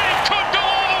 He could go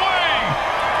all the way.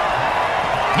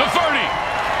 The 30.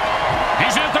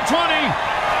 He's at the 20.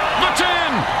 The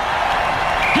 10.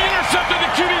 He intercepted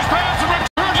the QB's pass and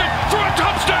returns it for a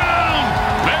touchdown.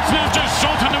 That's not just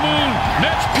salt in the moon.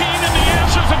 That's peeing in the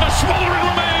ashes of the smoldering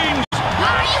remains.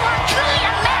 Oh, you are truly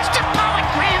a master poet,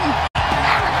 Grim.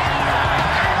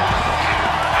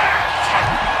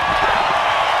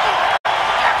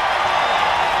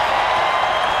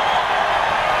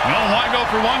 Well, why go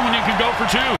for one when you can go for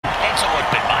 2? It's always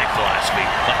been my philosophy,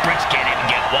 but Prince can't even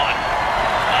get one.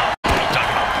 We'll talk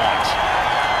about points.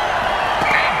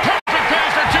 And perfect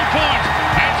pass for 2 points.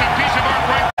 That's a piece of art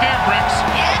right there, Bricks.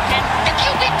 Yes, and the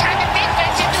QB turned the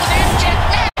defense into an abject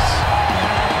mess.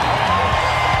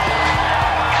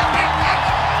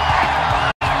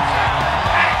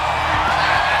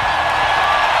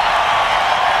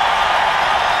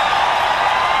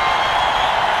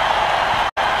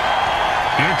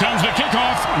 Here comes the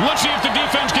kickoff. Let's see if the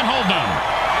defense can hold them.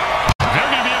 They're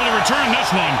going to be able to return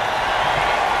this one.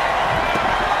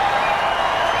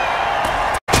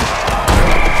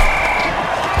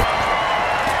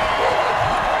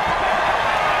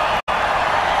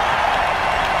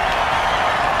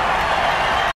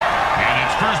 And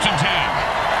it's 1st and 10.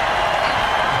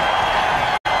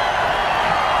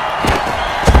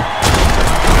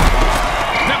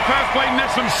 That pass play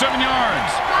nets them 7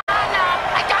 yards. Oh, no,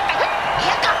 I got the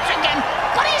hiccups again.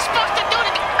 What are you supposed to do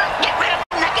to get rid of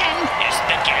them again? You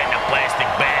stick it in a plastic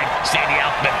bag, say the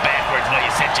alphabet backwards while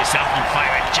you set yourself on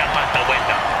fire and jump out the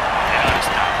window. That ought to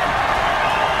stop them.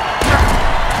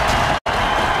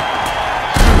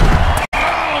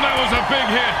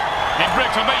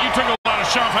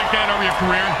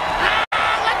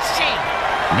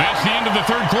 That's the end of the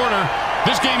third quarter.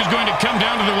 This game is going to come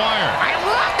down to the wire. I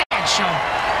love that show.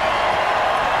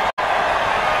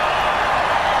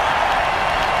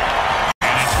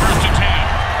 And it's 1st and 10.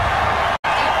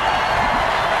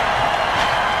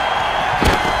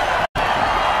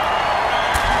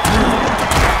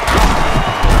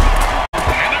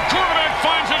 And the quarterback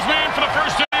finds his man for the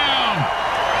first down.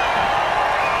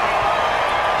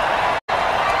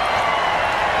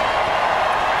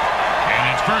 And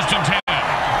it's 1st and 10.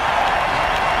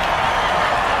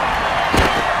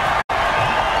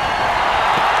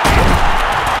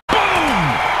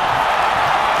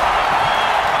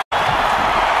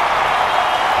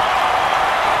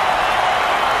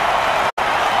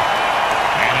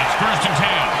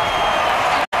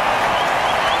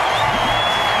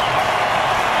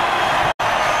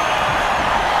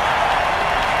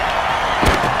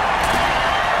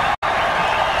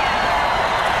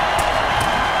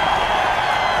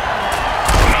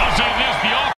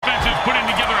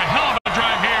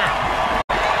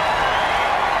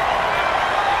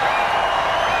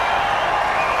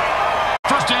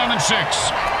 Down and 6. And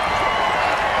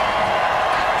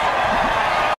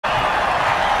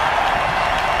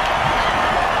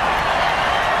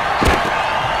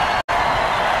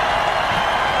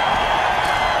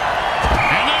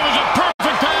that was a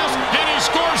perfect pass, and he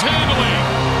scores handily.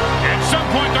 At some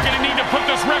point, they're going to need to put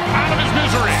this ref out of his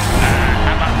misery.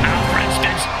 How about now, for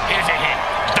instance? Here's a hit.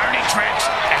 Dirty tricks,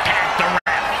 attack the ref.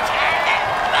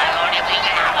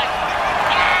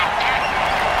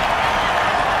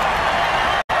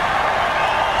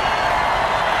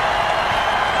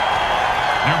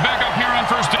 They're back up here on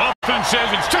first. Offense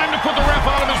says it's time to put the ref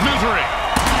out of his misery.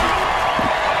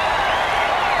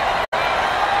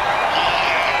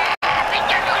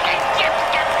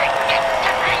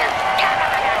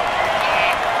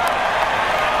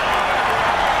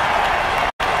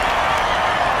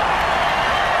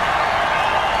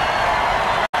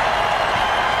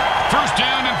 First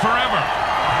down and forever.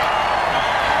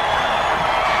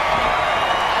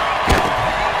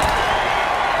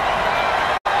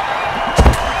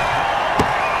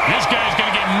 This guy's going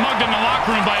to get mugged in the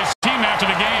locker room by his team after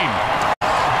the game.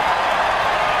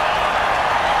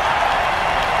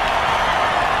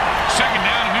 Second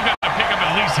down, and we've got to pick up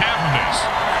at least half of this.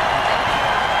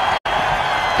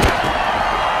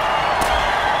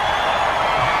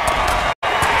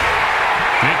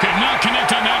 They could not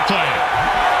connect on that play.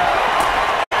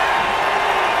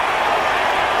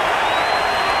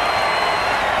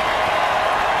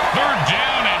 Third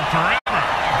down and forever.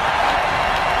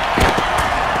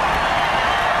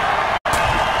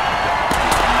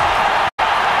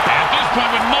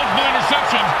 With multiple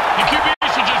interceptions, the QB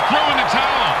should just throw in the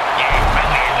towel.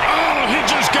 Oh, he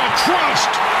just got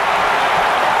crushed.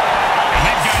 And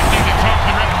these guys need to talk to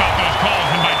the ref about those calls.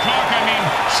 And by talk, I mean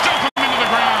stuff him into the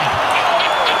ground.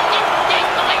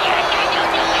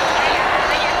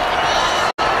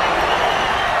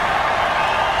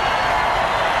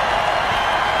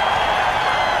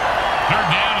 Third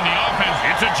down in the offense.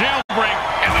 It's a jailbreak.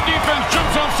 And the defense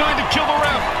jumps offside to kill the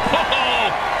ref.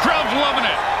 Oh, crowd's loving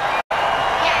it.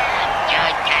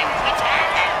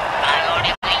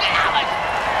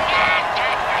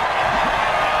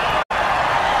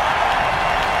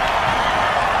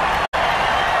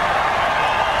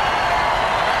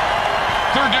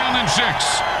 Third down and 6.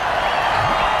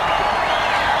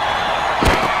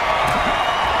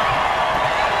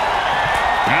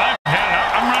 Now,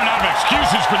 I'm running out of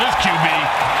excuses for this QB.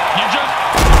 You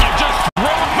just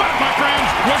throw it back, my friends.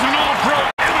 Was an all-pro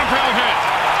MFL hit.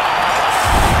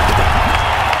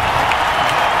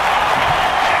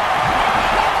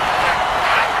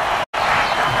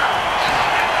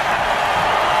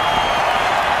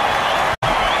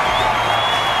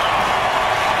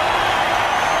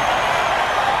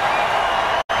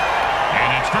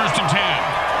 First and 10.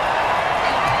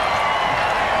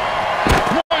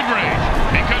 Void rage.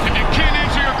 Because if you can't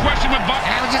answer your question with Buck...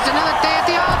 That was just another day at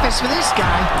the office for this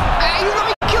guy. You know,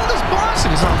 he killed his boss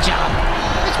in his old job.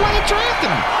 That's why they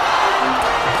drafted him.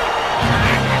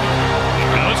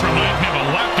 Now, this reminds me of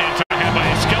a lap dance I had by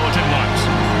a skeleton once.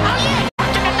 Oh, yeah.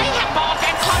 After the Mayhem ball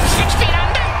that club 6 feet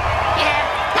under? Yeah.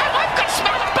 My wife could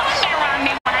smell the bone there on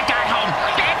me when I got home.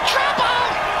 Big trouble.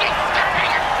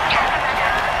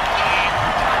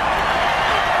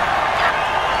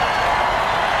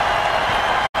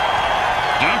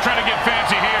 Don't try to get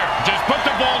fancy here. Just put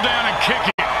the ball down and kick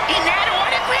it. In that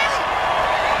order, Grim?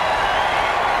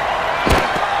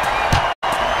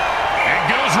 It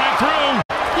goes right through.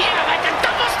 Yeah, like a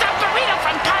double-stuffed burrito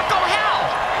from Taco Hell.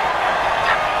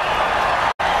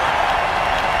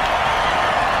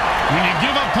 When you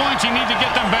give up points, you need to get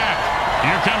them back.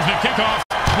 Here comes the kickoff.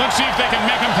 Let's see if they can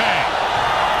make him pay.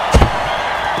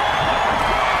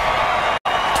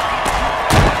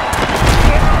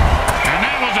 And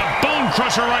that was a bone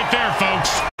crusher right there,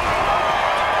 folks.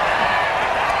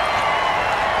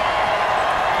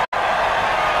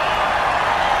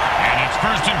 And it's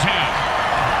 1st and 10.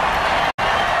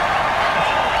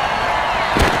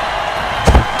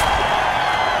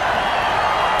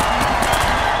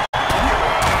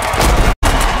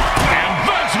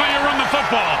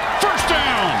 First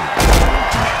down.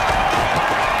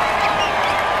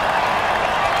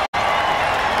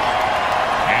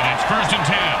 And it's 1st and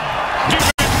 10.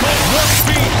 Defense goes warp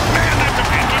speed. Man, that's a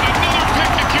pitch with another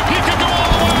pick to keep. He could go all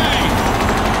the way.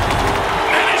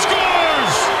 And he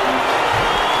scores.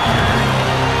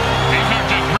 These aren't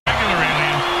just regular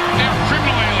aliens. They're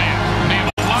criminal aliens. They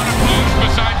have a lot of moves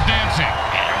besides dancing.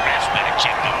 And the refs better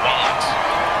check the wallets.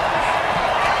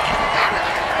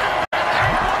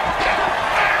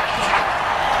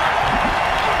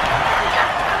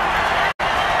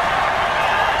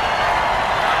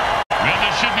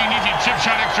 Should be an easy chip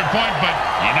shot extra point, but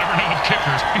you never know with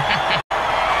kickers.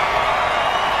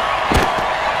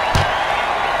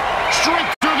 Straight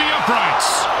through the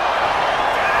uprights.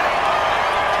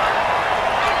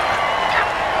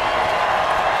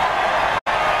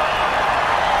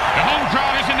 The home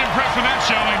crowd isn't impressed with that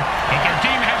showing, but their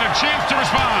team has a chance to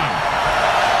respond.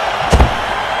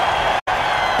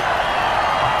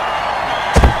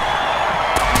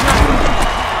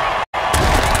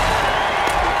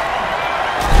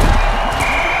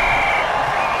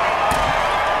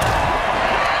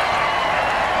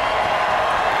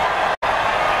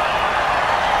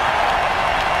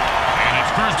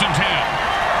 First and 10.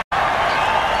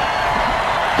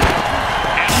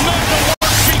 And not the warp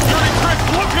speed dirty trick.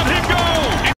 Look at him go.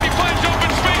 And he finds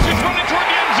open space. He's running toward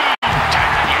the end zone.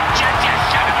 Time to eject you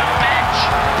son of a bitch.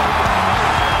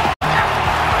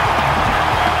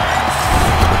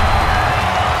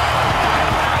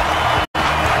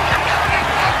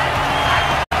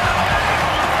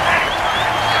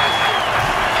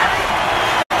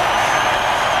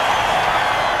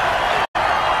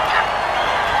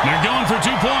 They're going for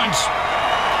 2 points.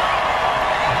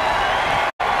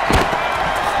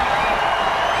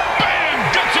 Bam!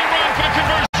 Gutsy run for the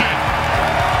conversion.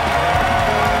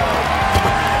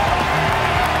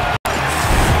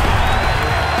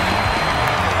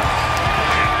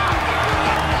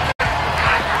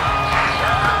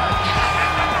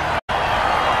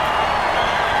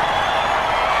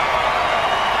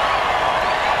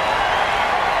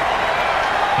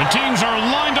 The teams are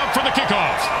lined up for the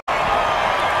kickoff.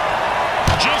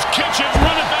 Just catch it,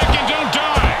 run it back, and don't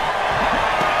die.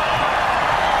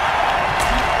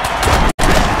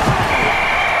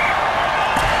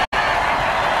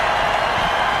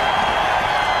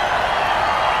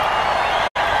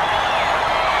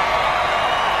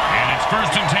 And it's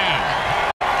 1st and 10.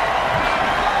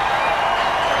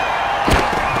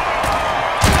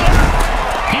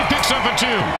 He picks up a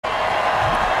 2.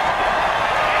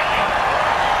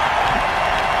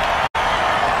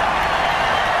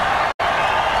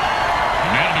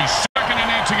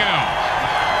 To go.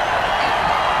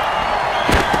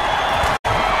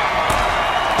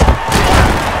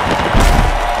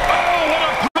 Oh, what a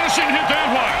punishing hit that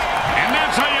was. And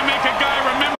that's how you make a guy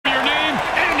remember your name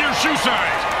and your shoe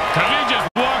size. Because he just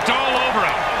walked all over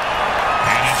him.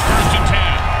 And it's 1st and 10.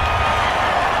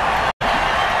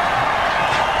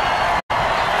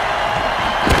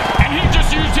 And he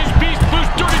just used his Beast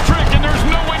Boost dirty trick, and there's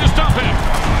no way to stop him.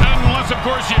 Unless, of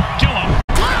course, you kill him.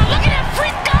 Wow, look at that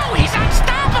freak go. He's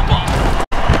unstoppable.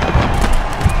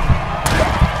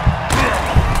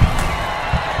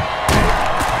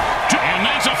 And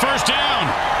that's a 1st down.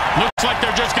 Looks like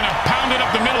they're just going to pound it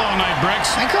up the middle all night,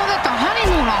 Bricks. I call that the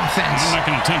honeymoon offense. I'm not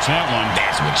going to touch that one.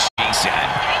 That's what she said.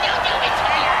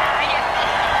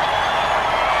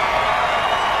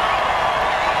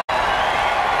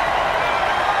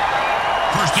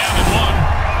 First down and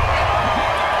 1.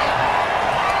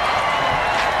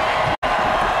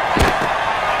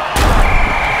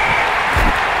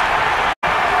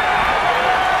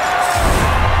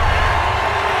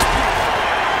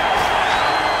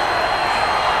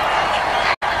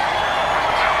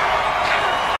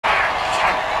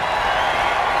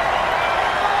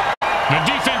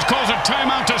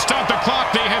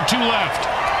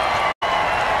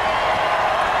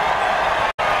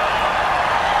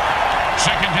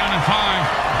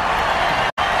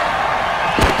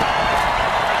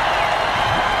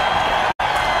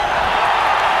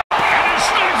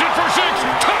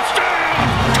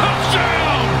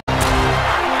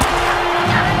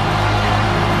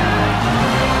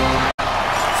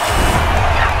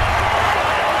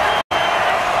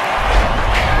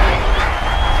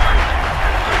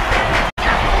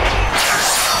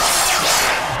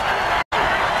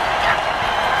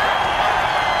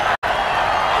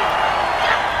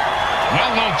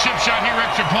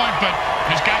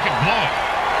 blow it.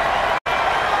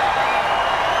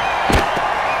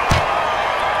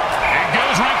 It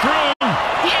goes right through.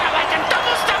 Yeah, like a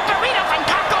double-stuffed burrito from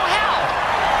Taco Hell.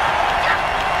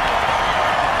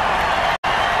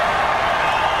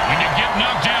 When you get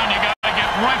knocked down, you gotta get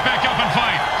right back up and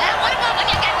fight. What about when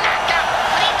you get knocked out?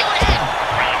 What do you do then?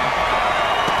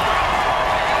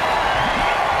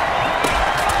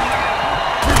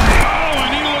 Oh,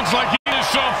 and he looks like he just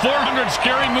saw 400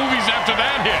 scary movies after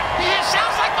that hit. Yeah,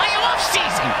 sounds like my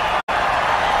off-season.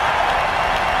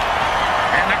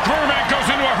 And the quarterback goes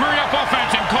into a hurry-up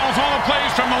offense and calls all the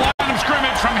plays from the line of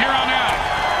scrimmage from here on out.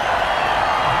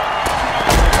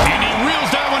 And he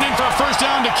reels that one in for a first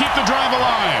down to keep the drive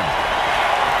alive.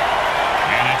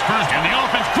 And it's first, and the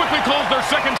offense quickly calls their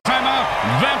second timeout.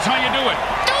 That's how you do it.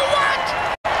 Do what?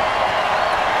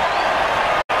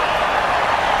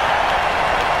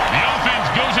 The offense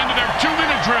goes into their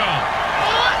 2-minute drill.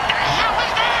 What the hell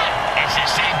is that? It's the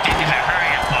same thing as a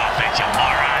hurry-up offense, you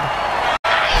moron.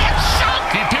 I am so...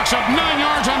 He picks up 9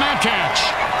 yards on that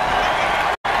catch.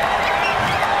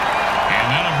 And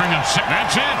that'll bring up 6.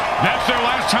 That's it. That's their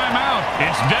last timeout.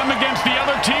 It's them against the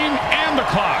other team and the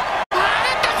clock.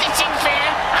 That doesn't seem fair.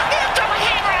 I'm going to throw a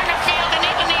hammer on the field and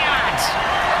even the odds.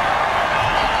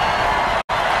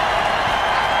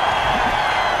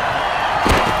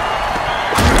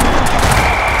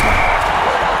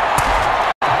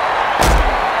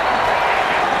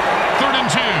 Third and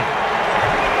 2.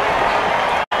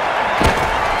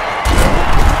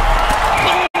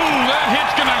 Ooh, that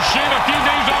hit's going to shave a few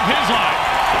days off his life.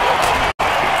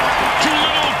 Too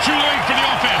little, too late for the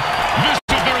offense. This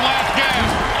is their last gasp.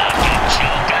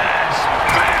 Chokers.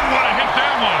 Man, what a hit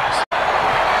that was.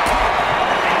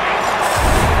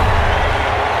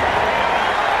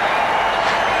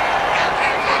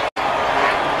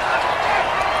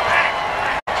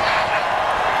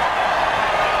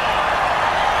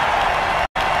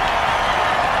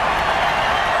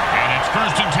 And it's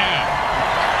first and 10.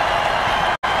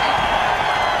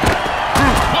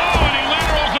 Oh, and he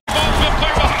laterals the ball to the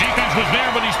player. The defense was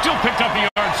there, but he still picked up the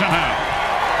yard somehow.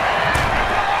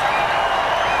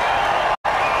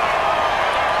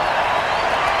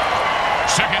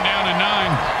 Second down and 9.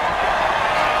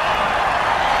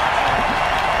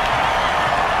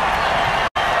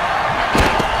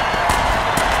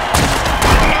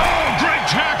 Oh, great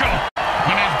tackle.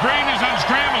 When his brain is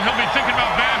unscrambled, he'll be thinking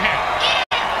about that hit. Yeah,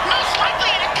 most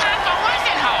likely at a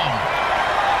convalescent home.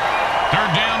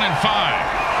 Third down and 5.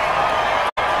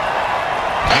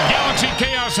 The Galaxy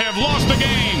Chaos have lost the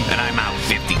game. And I'm out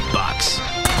 $50.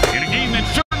 In a game that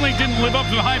certainly didn't live up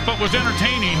to the hype but was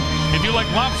entertaining. If you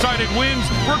like lopsided wins,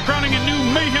 we're crowning a new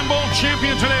Mayhem Bowl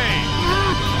champion today.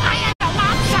 I had a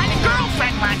lopsided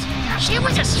girlfriend once. She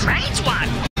was a strange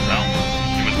one. Well,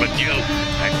 it was with you.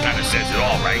 That kind of says it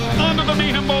all, right? On to the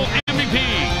Mayhem Bowl MVP.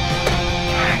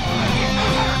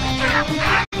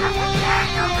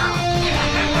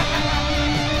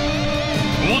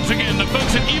 Once again, the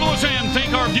folks at Evil Ascend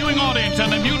thank our viewing audience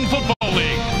and the Mutant Football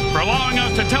League for allowing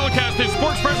us to telecast this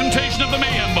sports presentation of the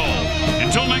Mayhem Bowl.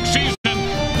 Until next season,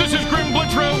 this is Grim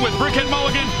Blitzrow with Brickhead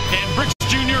Mulligan and Bricks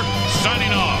Jr.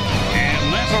 signing off. And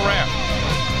that's a wrap.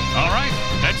 All right,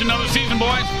 that's another season,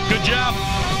 boys. Good job.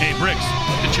 Hey, Bricks,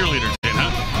 the cheerleader's in,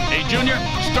 huh? Hey, Junior,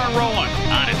 start rolling.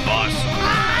 On it, boss.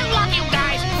 I love you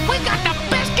guys. We got the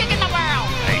best gig in the world.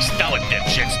 Hey, stow it,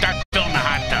 dipshit. Start filling the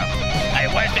hot tub. Hey,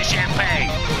 where's the champagne?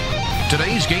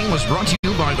 Today's game was brought to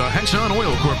you by the Hexon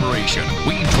Oil Corporation.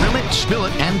 We drill it, spill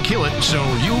it, and kill it so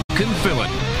you can fill it.